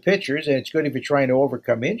good for the pitchers, and it's good if you're trying to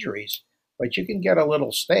overcome injuries. But you can get a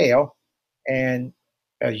little stale. And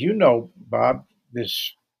as you know, Bob,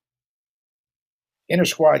 this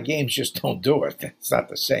inter-squad games just don't do it. It's not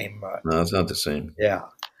the same. No, it's not the same. Yeah.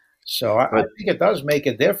 So I think it does make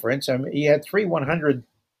a difference. I mean, you had 3 100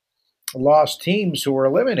 lost teams who were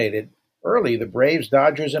eliminated early: the Braves,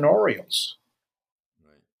 Dodgers, and Orioles.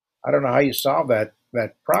 Right. I don't know how you solve that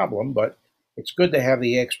problem, but it's good to have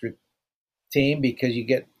the extra team because you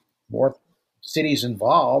get more cities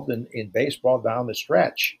involved in baseball down the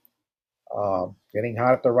stretch. Getting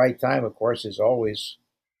hot at the right time, of course, is always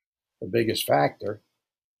the biggest factor.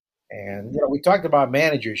 And we talked about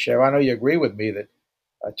managers, Chev. I know you agree with me that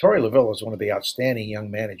Torey Lovullo is one of the outstanding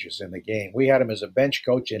young managers in the game. We had him as a bench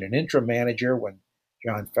coach and an interim manager when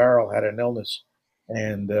John Farrell had an illness,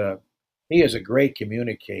 and he is a great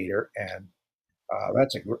communicator, and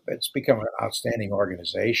it's become an outstanding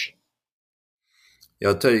organization. Yeah,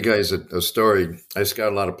 I'll tell you guys a story. I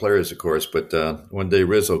scout a lot of players, of course, but one day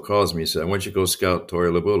Rizzo calls me and said, "I want you to go scout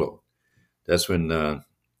Torey Lovullo." That's when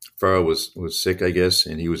Farrell was sick, I guess,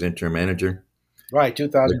 and he was interim manager. Right,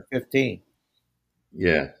 2015.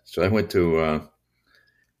 Yeah, so I went to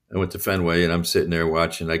Fenway, and I'm sitting there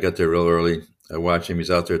watching. I got there real early. I watch him. He's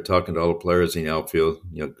out there talking to all the players in the outfield.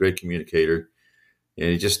 Great communicator,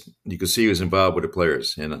 and you could see he was involved with the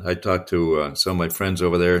players. And I talked to some of my friends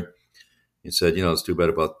over there. and said, it's too bad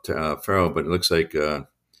about Farrell, but it looks like that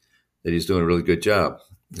he's doing a really good job,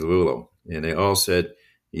 Lovullo. And they all said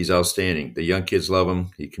he's outstanding. The young kids love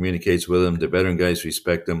him. He communicates with them. The veteran guys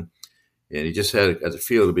respect him. And he just had a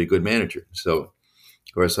feel to be a good manager. So,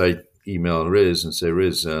 of course, I emailed Riz and said,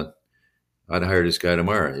 Riz, I'd hire this guy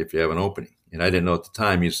tomorrow if you have an opening. And I didn't know at the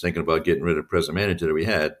time he was thinking about getting rid of the present manager that we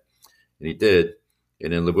had. And he did.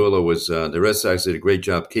 And then Lovullo was the Red Sox did a great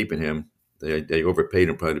job keeping him. They overpaid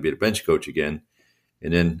him probably to be the bench coach again.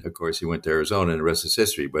 And then, of course, he went to Arizona, and the rest is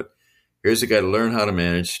history. But here's a guy to learn how to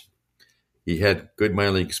manage. He had good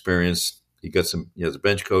minor league experience. He has a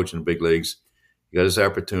bench coach in the big leagues. He got his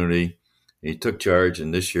opportunity. And he took charge,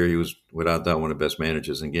 and this year he was without doubt one of the best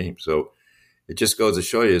managers in the game. So it just goes to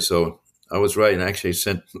show you. So I was right, and actually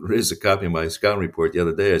sent Riz a copy of my scouting report the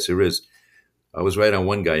other day. I said, Riz, I was right on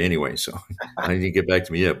one guy anyway, so I didn't get back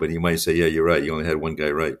to me yet. But he might say, yeah, you're right. You only had one guy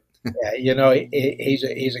right. Yeah,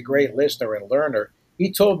 he's a great listener and learner.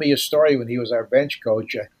 He told me a story when he was our bench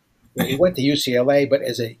coach. He went to UCLA, but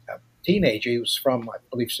as a teenager, he was from, I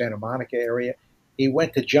believe, Santa Monica area. He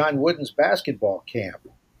went to John Wooden's basketball camp,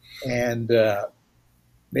 and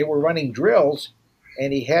they were running drills,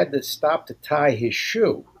 and he had to stop to tie his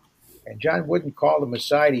shoe. And John Wooden called him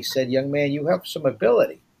aside. He said, "Young man, you have some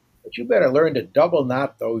ability, but you better learn to double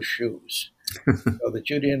knot those shoes so that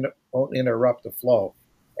you won't interrupt the flow."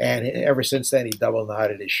 And ever since then, he double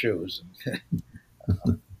knotted his shoes.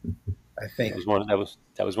 I think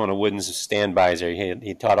that was one of Wooden's standbys. There,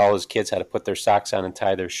 he taught all his kids how to put their socks on and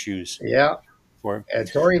tie their shoes. Yeah, for him.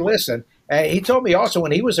 And Torrey listened. And he told me also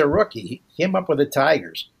when he was a rookie, he came up with the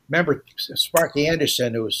Tigers. Remember, Sparky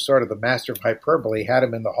Anderson, who was sort of the master of hyperbole, had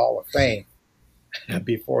him in the Hall of Fame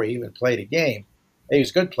before he even played a game. He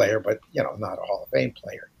was a good player, but not a Hall of Fame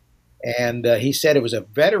player. And he said it was a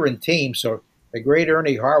veteran team, so the great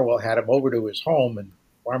Ernie Harwell had him over to his home in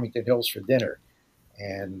Farmington Hills for dinner.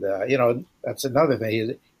 And, that's another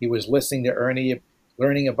thing. He was listening to Ernie,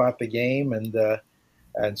 learning about the game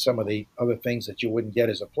and some of the other things that you wouldn't get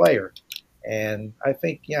as a player. And I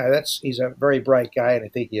think, he's a very bright guy, and I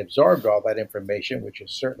think he absorbed all that information, which is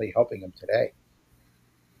certainly helping him today.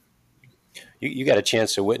 You got a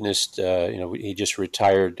chance to witness, he just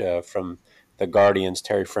retired from the Guardians,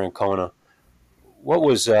 Terry Francona.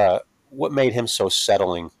 What made him so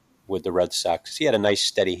settling with the Red Sox? He had a nice,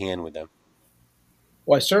 steady hand with them.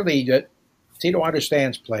 Well, certainly Tito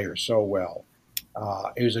understands players so well.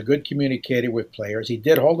 He was a good communicator with players. He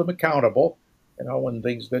did hold them accountable, when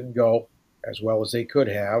things didn't go as well as they could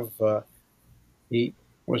have. He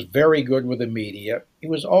was very good with the media. He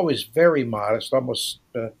was always very modest, almost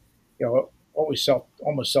always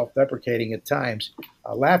almost self-deprecating at times,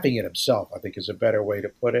 laughing at himself, I think is a better way to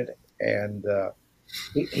put it. And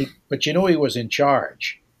but he was in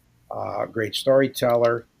charge. Great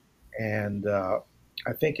storyteller, and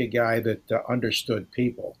I think a guy that understood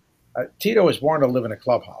people. Tito was born to live in a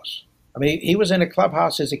clubhouse. I mean, he was in a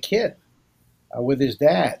clubhouse as a kid with his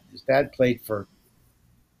dad. His dad played for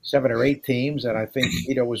 7 or 8 teams, and I think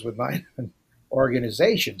Tito was with 9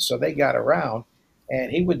 organizations. So they got around,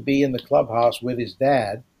 and he would be in the clubhouse with his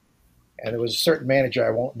dad. And there was a certain manager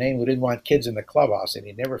I won't name who didn't want kids in the clubhouse, and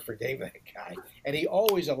he never forgave that guy. And he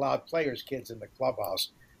always allowed players' kids in the clubhouse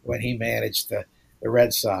when he managed the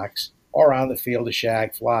Red Sox or on the field to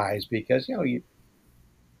shag flies because,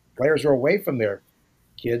 players were away from their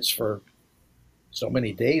kids for so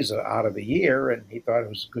many days out of the year, and he thought it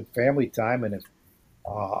was good family time, and if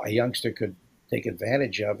a youngster could take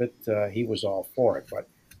advantage of it, he was all for it. But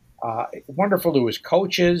wonderful to his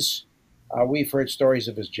coaches. We've heard stories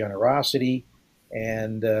of his generosity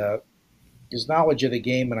and his knowledge of the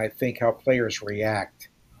game, and I think how players react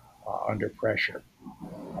under pressure.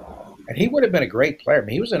 And he would have been a great player. I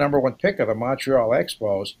mean, he was the number 1 pick of the Montreal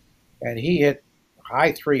Expos, and he hit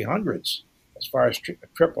high 300s as far as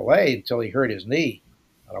AAA until he hurt his knee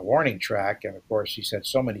on a warning track. And, of course, he's had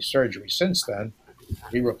so many surgeries since then,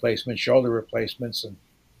 knee replacements, shoulder replacements, and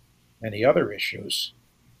many other issues.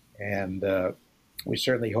 And we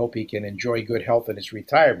certainly hope he can enjoy good health in his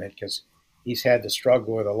retirement because he's had to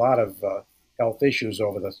struggle with a lot of health issues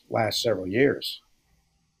over the last several years.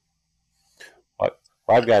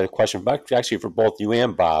 Well, I've got a question, actually, for both you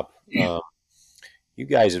and Bob. You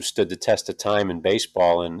guys have stood the test of time in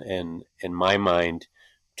baseball, and in my mind,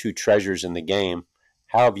 2 treasures in the game.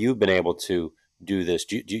 How have you been able to do this?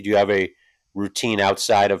 Do you have a routine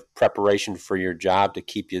outside of preparation for your job to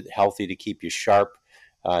keep you healthy, to keep you sharp,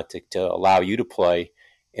 to allow you to play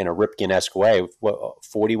in a Ripken-esque way?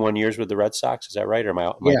 41 years with the Red Sox, is that right? Or am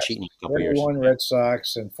I cheating a couple years? 41 Red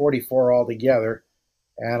Sox and 44 altogether.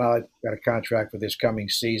 And I've got a contract for this coming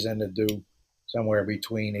season to do somewhere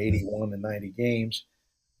between 81 and 90 games.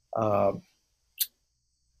 But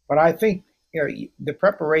I think the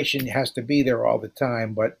preparation has to be there all the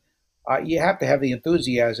time, but you have to have the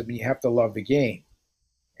enthusiasm and you have to love the game.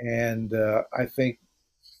 And I think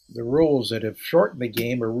the rules that have shortened the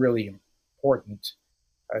game are really important.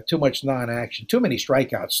 Too much non-action, too many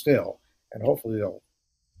strikeouts still, and hopefully they'll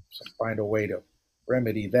find a way to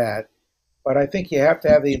remedy that. But I think you have to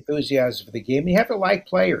have the enthusiasm for the game. You have to like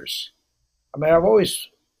players. I mean, I've always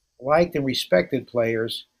liked and respected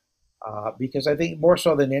players, because I think more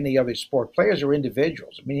so than any other sport, players are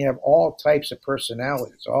individuals. I mean, you have all types of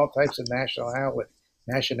personalities, all types of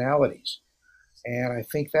nationalities, and I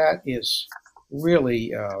think that is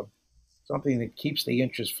really something that keeps the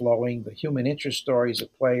interest flowing. The human interest stories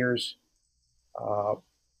of players, uh,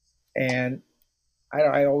 and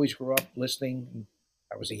I always grew up listening.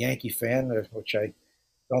 I was a Yankee fan, which I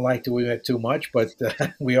don't like to admit too much, but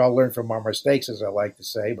we all learn from our mistakes, as I like to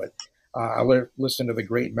say. But listened to the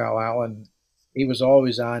great Mel Allen. He was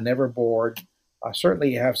always on, never bored.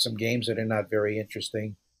 Certainly, you have some games that are not very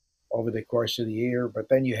interesting over the course of the year, but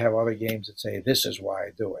then you have other games that say, "This is why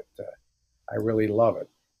I do it. I really love it."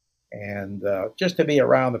 And just to be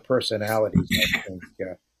around the personalities, I think,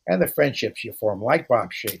 and the friendships you form, like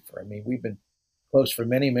Bob Schaefer. I mean, we've been close for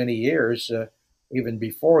many, many years, even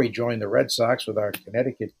before he joined the Red Sox with our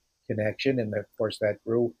Connecticut connection. And of course, that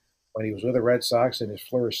grew when he was with the Red Sox and has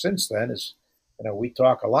flourished since then. Is we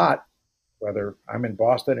talk a lot, whether I'm in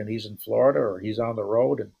Boston and he's in Florida or he's on the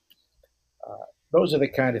road. And those are the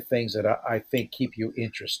kind of things that I think keep you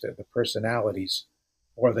interested, the personalities,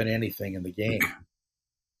 more than anything in the game.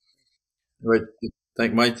 Right. I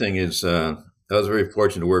think my thing is, I was very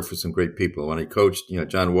fortunate to work for some great people. When I coached,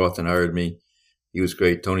 John Walton hired me. He was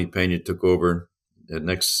great. Tony Pena took over the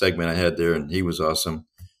next segment I had there, and he was awesome.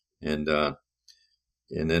 And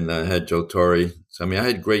then I had Joe Torre. So, I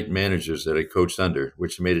had great managers that I coached under,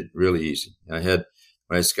 which made it really easy. When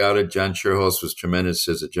I scouted, John Sherhouse was tremendous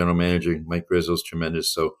as a general manager. Mike Rizzo's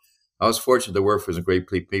tremendous. So I was fortunate to work for some great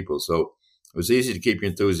people. So it was easy to keep your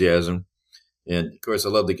enthusiasm. And, of course, I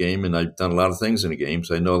love the game, and I've done a lot of things in the game,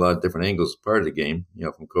 so I know a lot of different angles part of the game,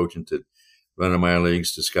 from coaching to running minor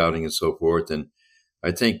leagues to scouting and so forth. And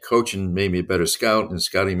I think coaching made me a better scout, and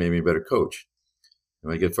scouting made me a better coach.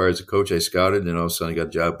 When I get fired as a coach, I scouted, and all of a sudden I got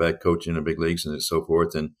a job back coaching in the big leagues and so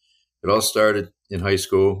forth. And it all started in high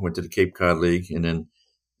school, went to the Cape Cod League, and then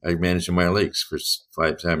I managed in minor leagues for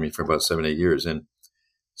about 7, 8 years. And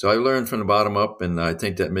so I learned from the bottom up, and I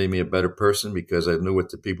think that made me a better person because I knew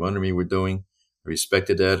what the people under me were doing. I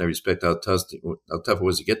respected that. I respect how tough it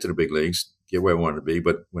was to get to the big leagues, get where I wanted to be.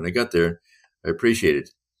 But when I got there, I appreciated it.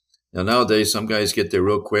 Now, nowadays, some guys get there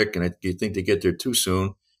real quick, and you think they get there too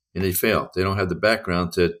soon, and they fail. They don't have the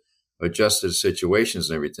background to adjust to the situations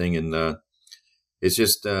and everything. And it's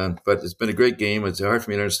just, but it's been a great game. It's hard for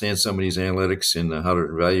me to understand some of these analytics and how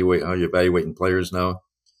you're evaluating players now.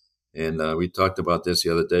 And we talked about this the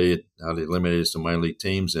other day, how they eliminated some minor league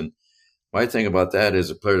teams. And my thing about that as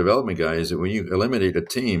a player development guy is that when you eliminate a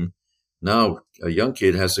team, now a young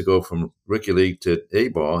kid has to go from rookie league to A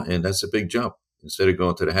ball, and that's a big jump. Instead of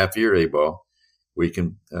going to the half-year A ball, we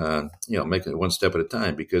can make it one step at a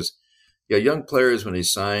time. Because young players when they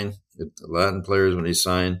sign, Latin players when they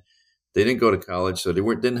sign, they didn't go to college, so they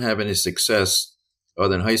didn't have any success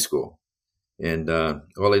other than high school, and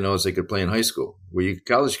all they know is they could play in high school. Where you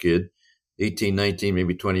college kid, 18, 19,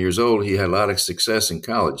 maybe 20 years old, he had a lot of success in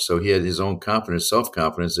college. So he had his own confidence,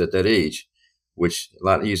 self-confidence at that age, which a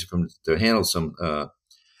lot easier for him to handle some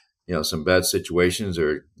bad situations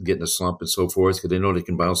or get in a slump and so forth because they know they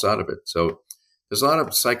can bounce out of it. So there's a lot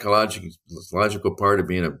of psychological part of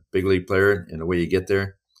being a big league player and the way you get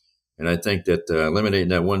there. And I think that eliminating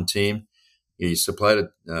that one team, you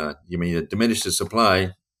diminish the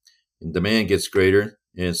supply and demand gets greater.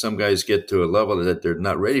 And some guys get to a level that they're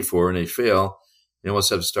not ready for and they fail. They almost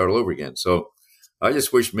have to start all over again. So I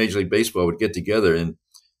just wish Major League Baseball would get together. And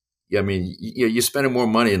you're spending more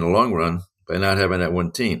money in the long run by not having that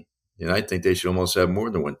one team. And I think they should almost have more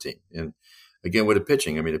than one team. And again, with the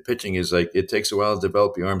pitching, the pitching is like it takes a while to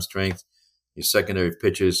develop your arm strength, your secondary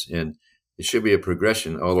pitches, and it should be a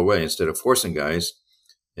progression all the way instead of forcing guys.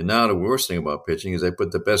 And now the worst thing about pitching is they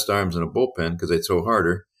put the best arms in a bullpen because they throw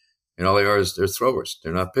harder. And all they are is they're throwers.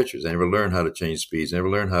 They're not pitchers. They never learn how to change speeds. They never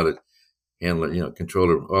learn how to handle it, control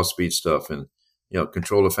the off-speed stuff and,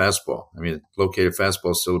 control the fastball. Located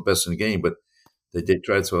fastball is still the best in the game, but they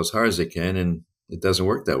try to throw as hard as they can, and it doesn't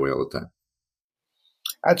work that way all the time.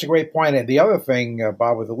 That's a great point. And the other thing,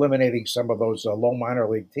 Bob, with eliminating some of those low minor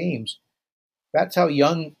league teams, that's how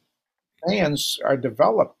young fans are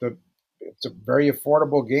developed. It's a very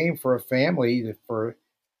affordable game for a family, for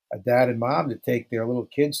a dad and mom to take their little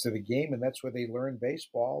kids to the game, and that's where they learn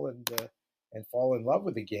baseball and fall in love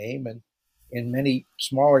with the game. And in many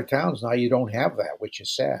smaller towns now, you don't have that, which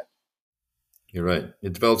is sad. You're right.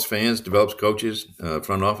 It develops fans, develops coaches,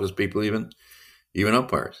 front office people, even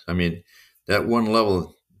umpires. That one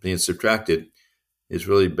level being subtracted is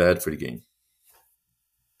really bad for the game.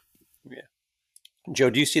 Yeah. Joe,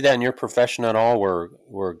 do you see that in your profession at all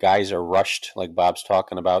where guys are rushed, like Bob's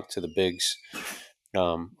talking about, to the bigs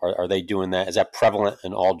Are they doing that? Is that prevalent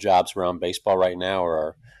in all jobs around baseball right now,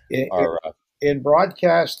 or In, are in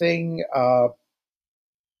broadcasting,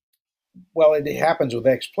 well, it happens with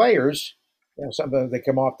ex-players. Sometimes they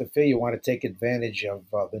come off the field, you want to take advantage of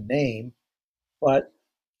the name, but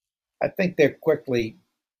I think they're quickly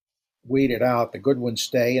weeded out. The good ones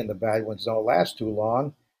stay, and the bad ones don't last too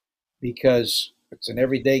long because it's an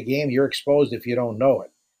everyday game. You're exposed if you don't know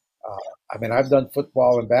it. Uh, I mean, I've done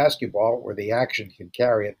football and basketball where the action can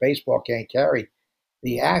carry it. Baseball can't carry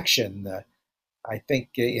the action. I think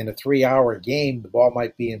in a 3 hour game, the ball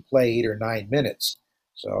might be in play 8 or 9 minutes.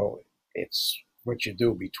 So it's what you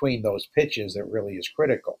do between those pitches that really is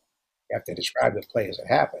critical. You have to describe the play as it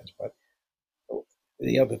happens, but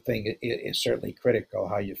the other thing is certainly critical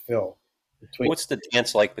how you feel between. what's the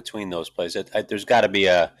dance like between those plays? There's got to be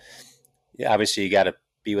obviously you got to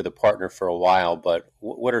be with a partner for a while, but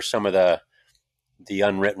what are some of the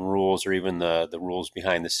unwritten rules or even the rules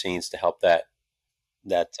behind the scenes to help that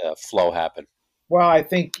flow happen? Well, I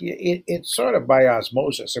think it's sort of by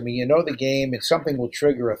osmosis. I mean, you know the game, and something will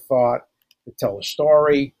trigger a thought to tell a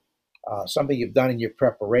story, something you've done in your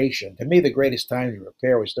preparation. To me, the greatest time to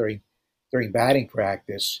prepare was during batting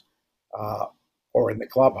practice or in the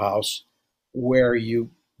clubhouse, where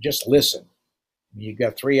you just listen. You've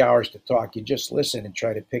got 3 hours to talk. You just listen and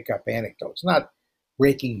try to pick up anecdotes, not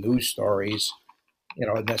breaking news stories,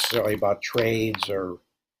 necessarily about trades or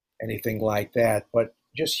anything like that, but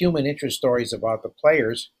just human interest stories about the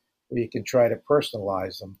players where you can try to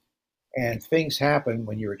personalize them. And things happen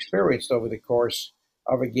when you're experienced over the course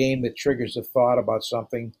of a game that triggers a thought about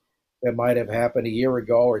something that might have happened a year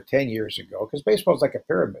ago or 10 years ago. Because baseball is like a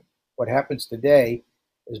pyramid. What happens today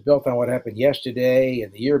is built on what happened yesterday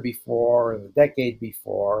and the year before and the decade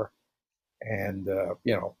before and,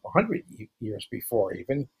 100 years before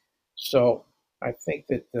even. So I think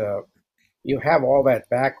that you have all that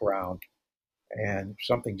background and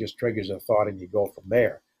something just triggers a thought and you go from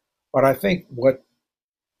there. But I think what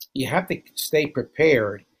you have to stay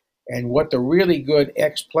prepared, and what the really good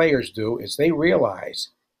ex-players do is they realize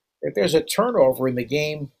that there's a turnover in the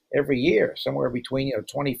game every year, somewhere between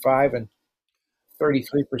 25 and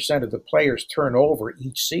 33% of the players turn over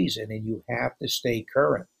each season, and you have to stay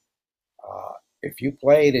current. If you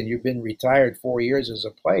played and you've been retired 4 years as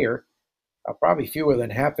a player, probably fewer than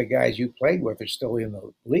half the guys you played with are still in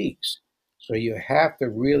the leagues. So you have to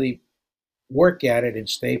really work at it and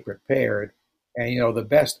stay prepared. And, the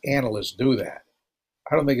best analysts do that.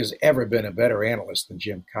 I don't think there's ever been a better analyst than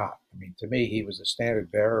Jim Cobb. I mean, to me, he was the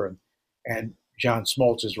standard bearer, and John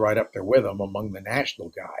Smoltz is right up there with him among the national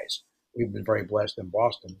guys. We've been very blessed in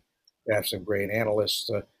Boston to have some great analysts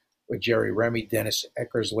with Jerry Remy, Dennis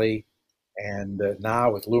Eckersley, and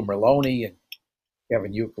now with Lou Merlone and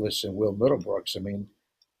Kevin Youkilis and Will Middlebrooks. I mean,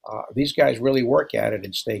 these guys really work at it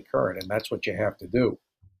and stay current, and that's what you have to do.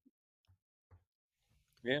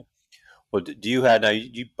 Yeah. Well, do you have now?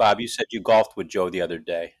 Bob, you said you golfed with Joe the other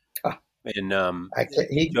day, and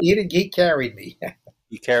he carried me.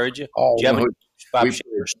 He carried you. Oh, do you have Bob we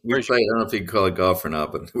played. I don't know if you can call it golf or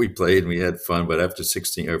not, but we played and we had fun. But after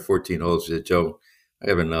 16 or 14 holes, we said, Joe, I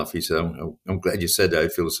have enough. He said, I'm glad you said that. I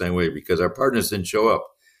feel the same way because our partners didn't show up.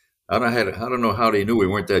 I don't know how they knew we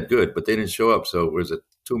weren't that good, but they didn't show up. So it was a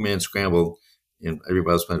 2-man scramble, and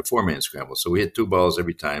everybody else played a 4-man scramble. So we hit 2 balls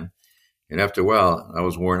every time. And after a while, I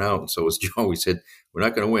was worn out, and so was Joe. We said, we're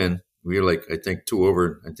not going to win. We were like, I think 2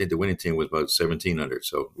 over. I think the winning team was about 17 under.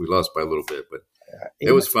 So we lost by a little bit, but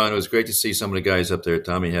it was fun. It was great to see some of the guys up there.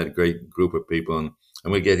 Tommy had a great group of people, and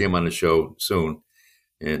I'm going to get him on the show soon.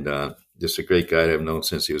 And just a great guy I've known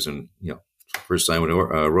since he was in, first time with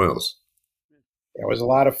the Royals. It was a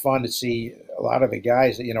lot of fun to see a lot of the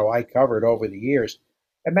guys that, I covered over the years.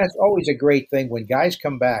 And that's always a great thing when guys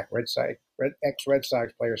come back, ex-Red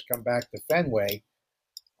Sox players come back to Fenway.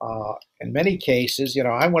 In many cases,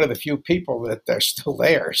 I'm one of the few people that are still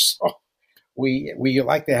there. So we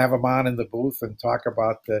like to have them on in the booth and talk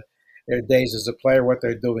about their days as a player, what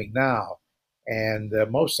they're doing now. And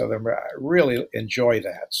most of them really enjoy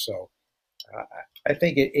that. So I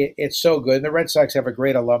think it's so good. And the Red Sox have a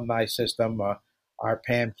great alumni system. Our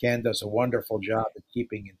Pam Ken does a wonderful job of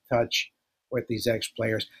keeping in touch with these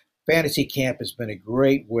ex-players. Fantasy camp has been a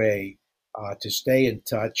great way to stay in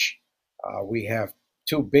touch. We have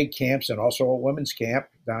 2 big camps and also a women's camp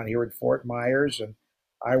down here in Fort Myers, and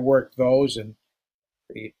I work those, and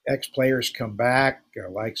the ex-players come back,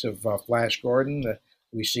 likes of Flash Gordon,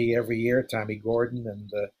 we see every year, Tommy Gordon,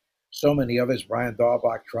 and so many others, Brian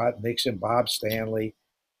Dahlbach, Trot Nixon, Bob Stanley,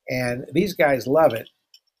 and these guys love it,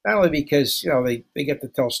 not only because, they get to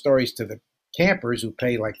tell stories to the campers who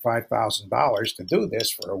pay like $5,000 to do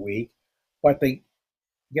this for a week, but they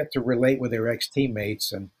get to relate with their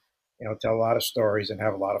ex-teammates and, tell a lot of stories and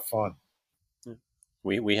have a lot of fun.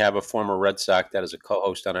 We have a former Red Sox that is a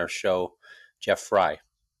co-host on our show, Jeff Fry.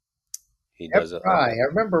 He does it. I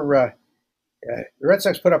remember the Red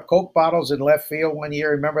Sox put up Coke bottles in left field one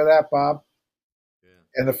year. Remember that, Bob? Yeah.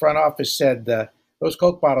 And the front office said those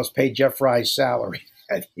Coke bottles paid Jeff Fry's salary.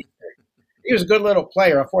 He was a good little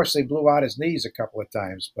player. Unfortunately, blew out his knees a couple of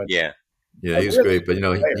times. But yeah, he's great. But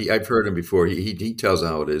I've heard him before. He tells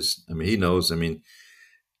how it is. I mean, he knows. I mean,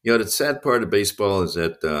 the sad part of baseball is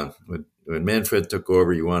that when Manfred took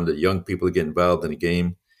over, you wanted the young people to get involved in the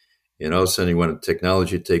game, and all of a sudden you wanted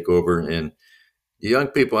technology to take over. And the young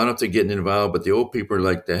people, I don't know if they're getting involved, but the old people are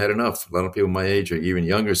like, they had enough. A lot of people my age or even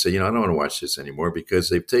younger say, I don't want to watch this anymore because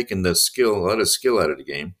they've taken a lot of skill out of the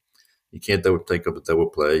game. You can't take up a double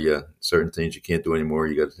play. Certain things you can't do anymore.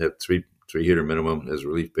 You got to have three hitter minimum as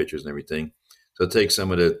relief pitchers and everything. So it takes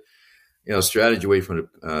some of the strategy away from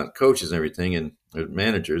the coaches and everything and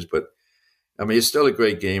managers. But I mean, it's still a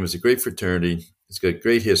great game. It's a great fraternity. It's got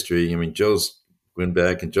great history. I mean, Joe's went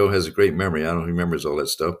back, and Joe has a great memory. I don't know if he remembers all that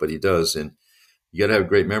stuff, but he does. And you got to have a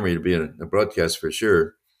great memory to be a broadcast for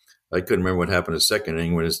sure. I couldn't remember what happened in the second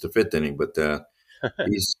inning when it's the fifth inning, but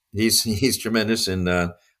he's tremendous. And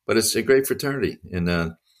but it's a great fraternity. And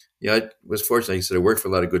I was fortunate. Like I said, I worked for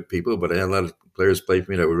a lot of good people, but I had a lot of players play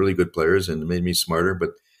for me that were really good players and made me smarter.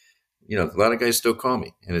 But a lot of guys still call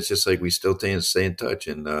me, and it's just like we still stay in touch.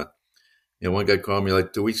 And one guy called me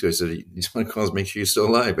like 2 weeks ago. I said, "He's one calls, make sure you're still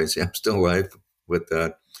alive." I say, "I'm still alive."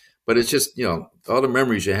 But it's just all the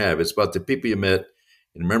memories you have. It's about the people you met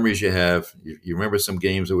and the memories you have. You remember some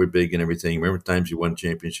games that were big and everything. You remember times you won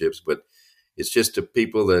championships, but it's just the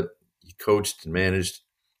people that you coached and managed,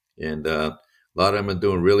 and a lot of them are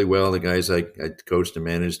doing really well. The guys I coached and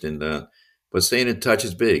managed, and but staying in touch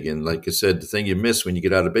is big. And like I said, the thing you miss when you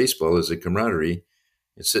get out of baseball is the camaraderie.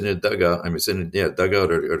 And sitting in a dugout,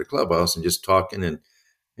 dugout or the clubhouse and just talking and,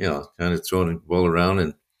 kind of throwing the ball around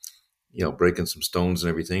and, breaking some stones and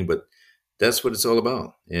everything. But that's what it's all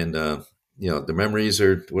about. And, the memories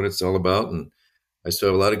are what it's all about. And I still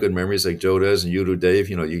have a lot of good memories like Joe does and you do, Dave.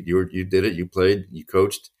 You did it, you played, you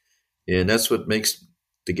coached. And that's what makes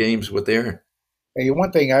the games what they are. Hey,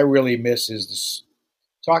 one thing I really miss is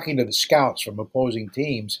talking to the scouts from opposing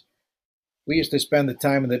teams. We used to spend the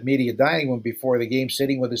time in the media dining room before the game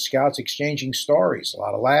sitting with the scouts, exchanging stories, a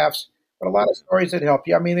lot of laughs, but a lot of stories that help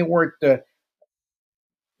you. I mean, they weren't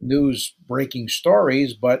news-breaking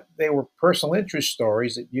stories, but they were personal interest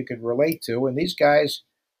stories that you could relate to. And these guys,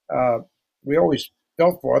 we always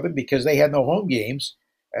felt for them because they had no home games.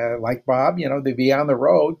 Like Bob, they'd be on the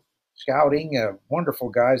road scouting, wonderful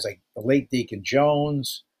guys like the late Deacon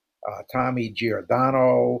Jones, Tommy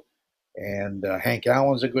Giordano, and Hank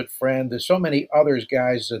Allen's a good friend. There's so many others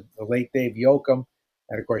guys, the late Dave Yoakum,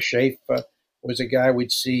 and of course Schaefer was a guy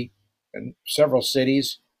we'd see in several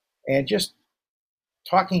cities. And just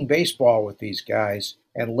talking baseball with these guys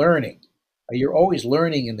and learning. You're always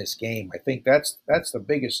learning in this game. I think that's the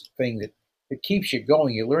biggest thing that keeps you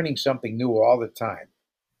going. You're learning something new all the time.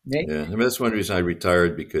 Yeah, I mean, that's one reason I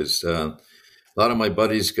retired because a lot of my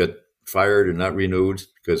buddies got fired and not renewed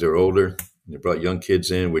because they're older. They brought young kids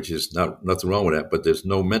in, which is nothing wrong with that, but there's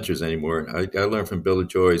no mentors anymore. I learned from Billy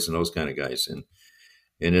Joyce and those kind of guys. And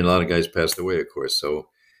then a lot of guys passed away, of course. So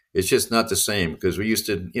it's just not the same because we used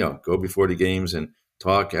to, go before the games and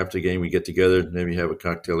talk after the game. We get together, maybe have a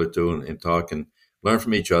cocktail or two and talk and learn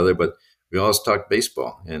from each other. But we always talk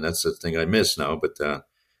baseball, and that's the thing I miss now. But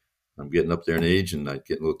I'm getting up there in age, and I'm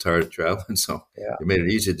getting a little tired of traveling. So It made an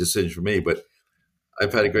easy decision for me. But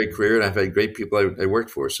I've had a great career, and I've had great people I worked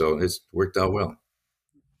for, so it's worked out well.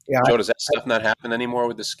 Yeah, Joe, does that stuff not happen anymore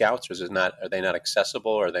with the scouts, or is it not? Are they not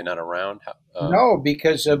accessible? Or are they not around? No,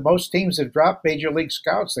 because most teams have dropped major league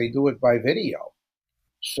scouts. They do it by video.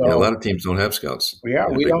 So a lot of teams don't have scouts. Yeah,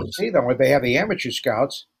 we don't see them. They have the amateur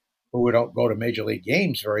scouts who don't go to major league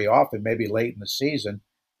games very often, maybe late in the season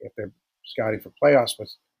if they're scouting for playoffs. But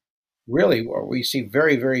really, we see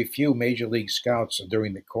very, very few major league scouts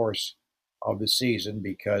during the course of the season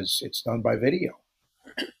because it's done by video.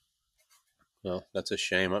 Well, that's a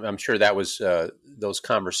shame. I'm sure that was those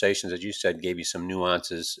conversations, as you said, gave you some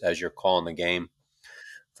nuances as you're calling the game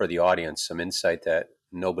for the audience, some insight that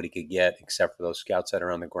nobody could get except for those scouts that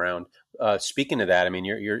are on the ground. Speaking of that, I mean,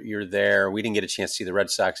 you're there. We didn't get a chance to see the Red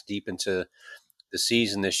Sox deep into the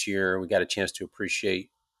season this year. We got a chance to appreciate,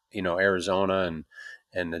 Arizona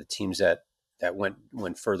and the teams that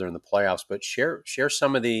went further in the playoffs. But share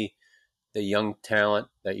some of the young talent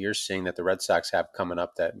that you're seeing that the Red Sox have coming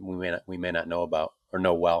up that we may not know about or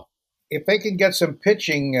know well. If they can get some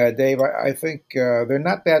pitching, Dave, I think they're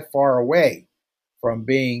not that far away from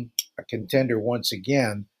being a contender once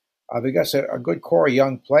again. They got a good core of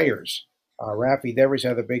young players. Rafi Devers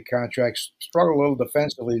had a big contract, struggled a little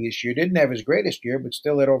defensively this year. Didn't have his greatest year, but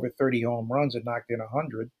still had over 30 home runs and knocked in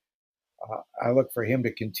 100. I look for him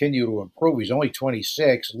to continue to improve. He's only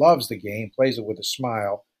 26, loves the game, plays it with a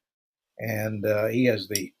smile, and he has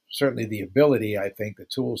certainly the ability, I think, the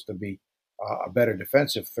tools to be a better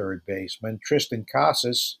defensive third baseman. Tristan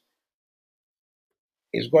Casas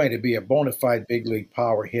is going to be a bona fide big league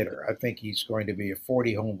power hitter. I think he's going to be a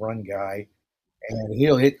 40 home run guy, and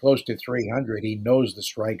he'll hit close to 300. He knows the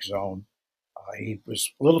strike zone. He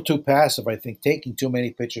was a little too passive, I think, taking too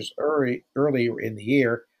many pitches earlier in the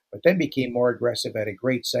year, but then became more aggressive, had a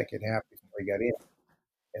great second half before he got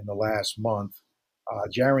in the last month.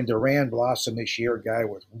 Jaron Duran blossomed this year, a guy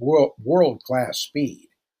with world-class speed,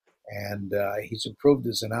 and he's improved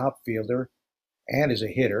as an outfielder and as a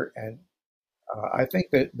hitter. And I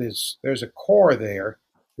think that there's a core there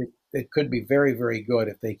that could be very, very good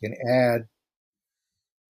if they can add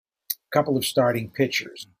a couple of starting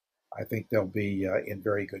pitchers. I think they'll be in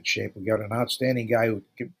very good shape. We got an outstanding guy who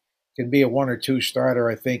can be a 1 or 2 starter,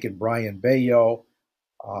 I think, in Brian Bello.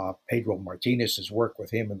 Pedro Martinez has worked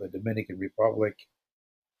with him in the Dominican Republic.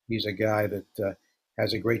 He's a guy that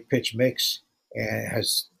has a great pitch mix and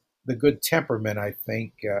has the good temperament, I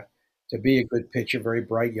think, to be a good pitcher, very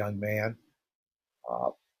bright young man.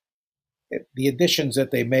 The additions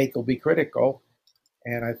that they make will be critical,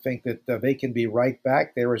 and I think that they can be right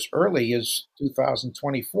back there as early as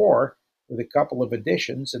 2024 with a couple of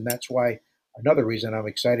additions, and that's why another reason I'm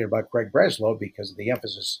excited about Craig Breslow, because of the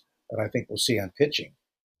emphasis that I think we'll see on pitching.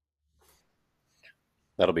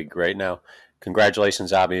 That'll be great. Now,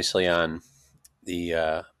 congratulations, obviously, on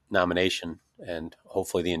the nomination and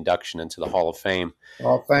hopefully the induction into the Hall of Fame.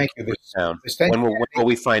 Well, thank you. When will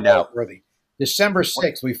we find out? December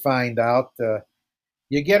 6th, we find out.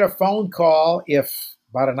 You get a phone call if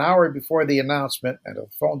about an hour before the announcement, and if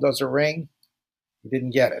the phone doesn't ring, you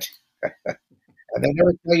didn't get it. And they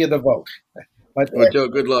never tell you the vote. But well, Joe,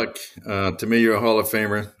 good luck. To me, you're a Hall of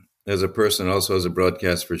Famer as a person, also as a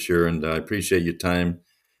broadcast for sure, and I appreciate your time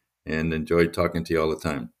and enjoy talking to you all the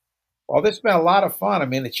time. Well, this has been a lot of fun. I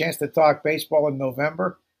mean, the chance to talk baseball in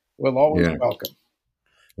November, we'll always welcome.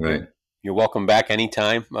 Right. You're welcome back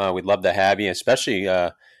anytime. We'd love to have you, especially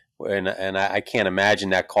and I can't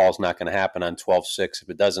imagine that call's not going to happen on 12/6. If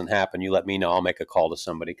it doesn't happen, you let me know. I'll make a call to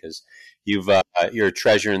somebody because you're a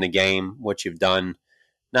treasure in the game, what you've done,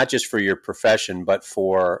 not just for your profession, but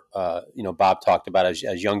for, Bob talked about as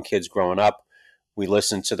young kids growing up, we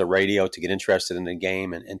listened to the radio to get interested in the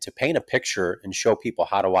game and to paint a picture and show people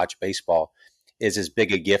how to watch baseball is as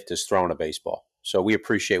big a gift as throwing a baseball. So we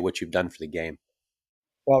appreciate what you've done for the game.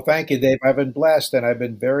 Well, thank you, Dave. I've been blessed, and I've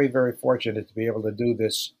been very, very fortunate to be able to do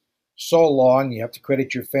this so long. You have to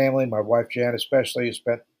credit your family. My wife, Jan, especially, who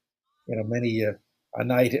spent many a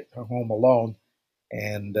night at home alone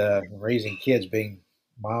and raising kids, being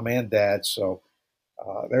mom and dad. So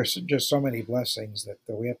there's just so many blessings that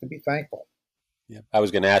we have to be thankful. Yeah, I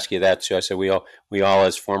was going to ask you that too. I said we all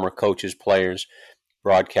as former coaches, players,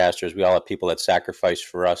 broadcasters, we all have people that sacrifice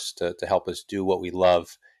for us to help us do what we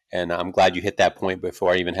love. And I'm glad you hit that point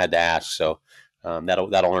before I even had to ask. So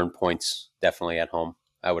that'll earn points definitely at home,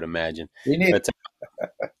 I would imagine.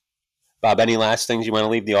 Bob, any last things you want to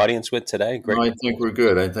leave the audience with today? Great. No, I think we're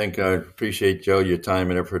good. I think I appreciate, Joe, your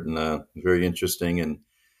time and effort, and very interesting. And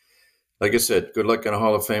like I said, good luck in a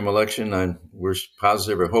Hall of Fame election. And we're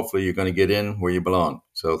positive, or hopefully, you're going to get in where you belong.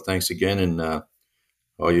 So thanks again, and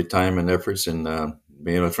all your time and efforts, and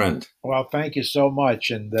being a friend. Well, thank you so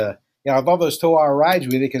much. And I love those 2-hour rides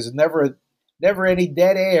with you because it's never any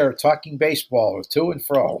dead air talking baseball to and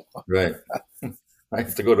fro. Right. I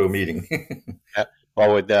have to go to a meeting.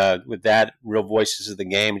 Well, with that, Real Voices of the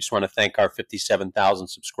Game, I just want to thank our 57,000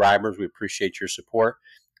 subscribers. We appreciate your support.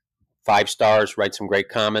 5 stars, write some great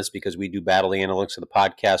comments because we do battle the analytics of the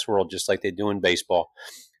podcast world just like they do in baseball.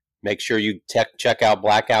 Make sure you check out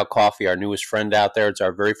Blackout Coffee, our newest friend out there. It's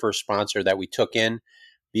our very first sponsor that we took in.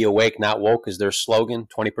 Be awake, not woke is their slogan.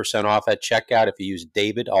 20% off at checkout if you use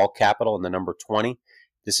David, all capital, and the number 20.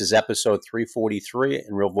 This is episode 343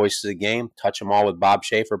 in Real Voices of the Game. Touch them all with Bob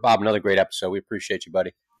Schaefer. Bob, another great episode. We appreciate you,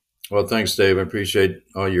 buddy. Well, thanks, Dave. I appreciate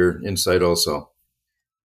all your insight also.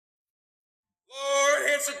 Lord,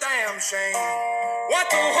 it's a damn shame what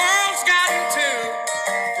the world's gotten to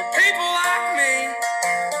for people like me,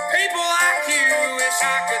 people like you. Wish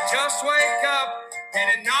I could just wake up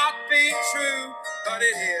and it not be true, but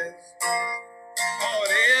it is. Oh,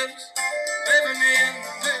 it is living in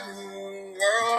the new world.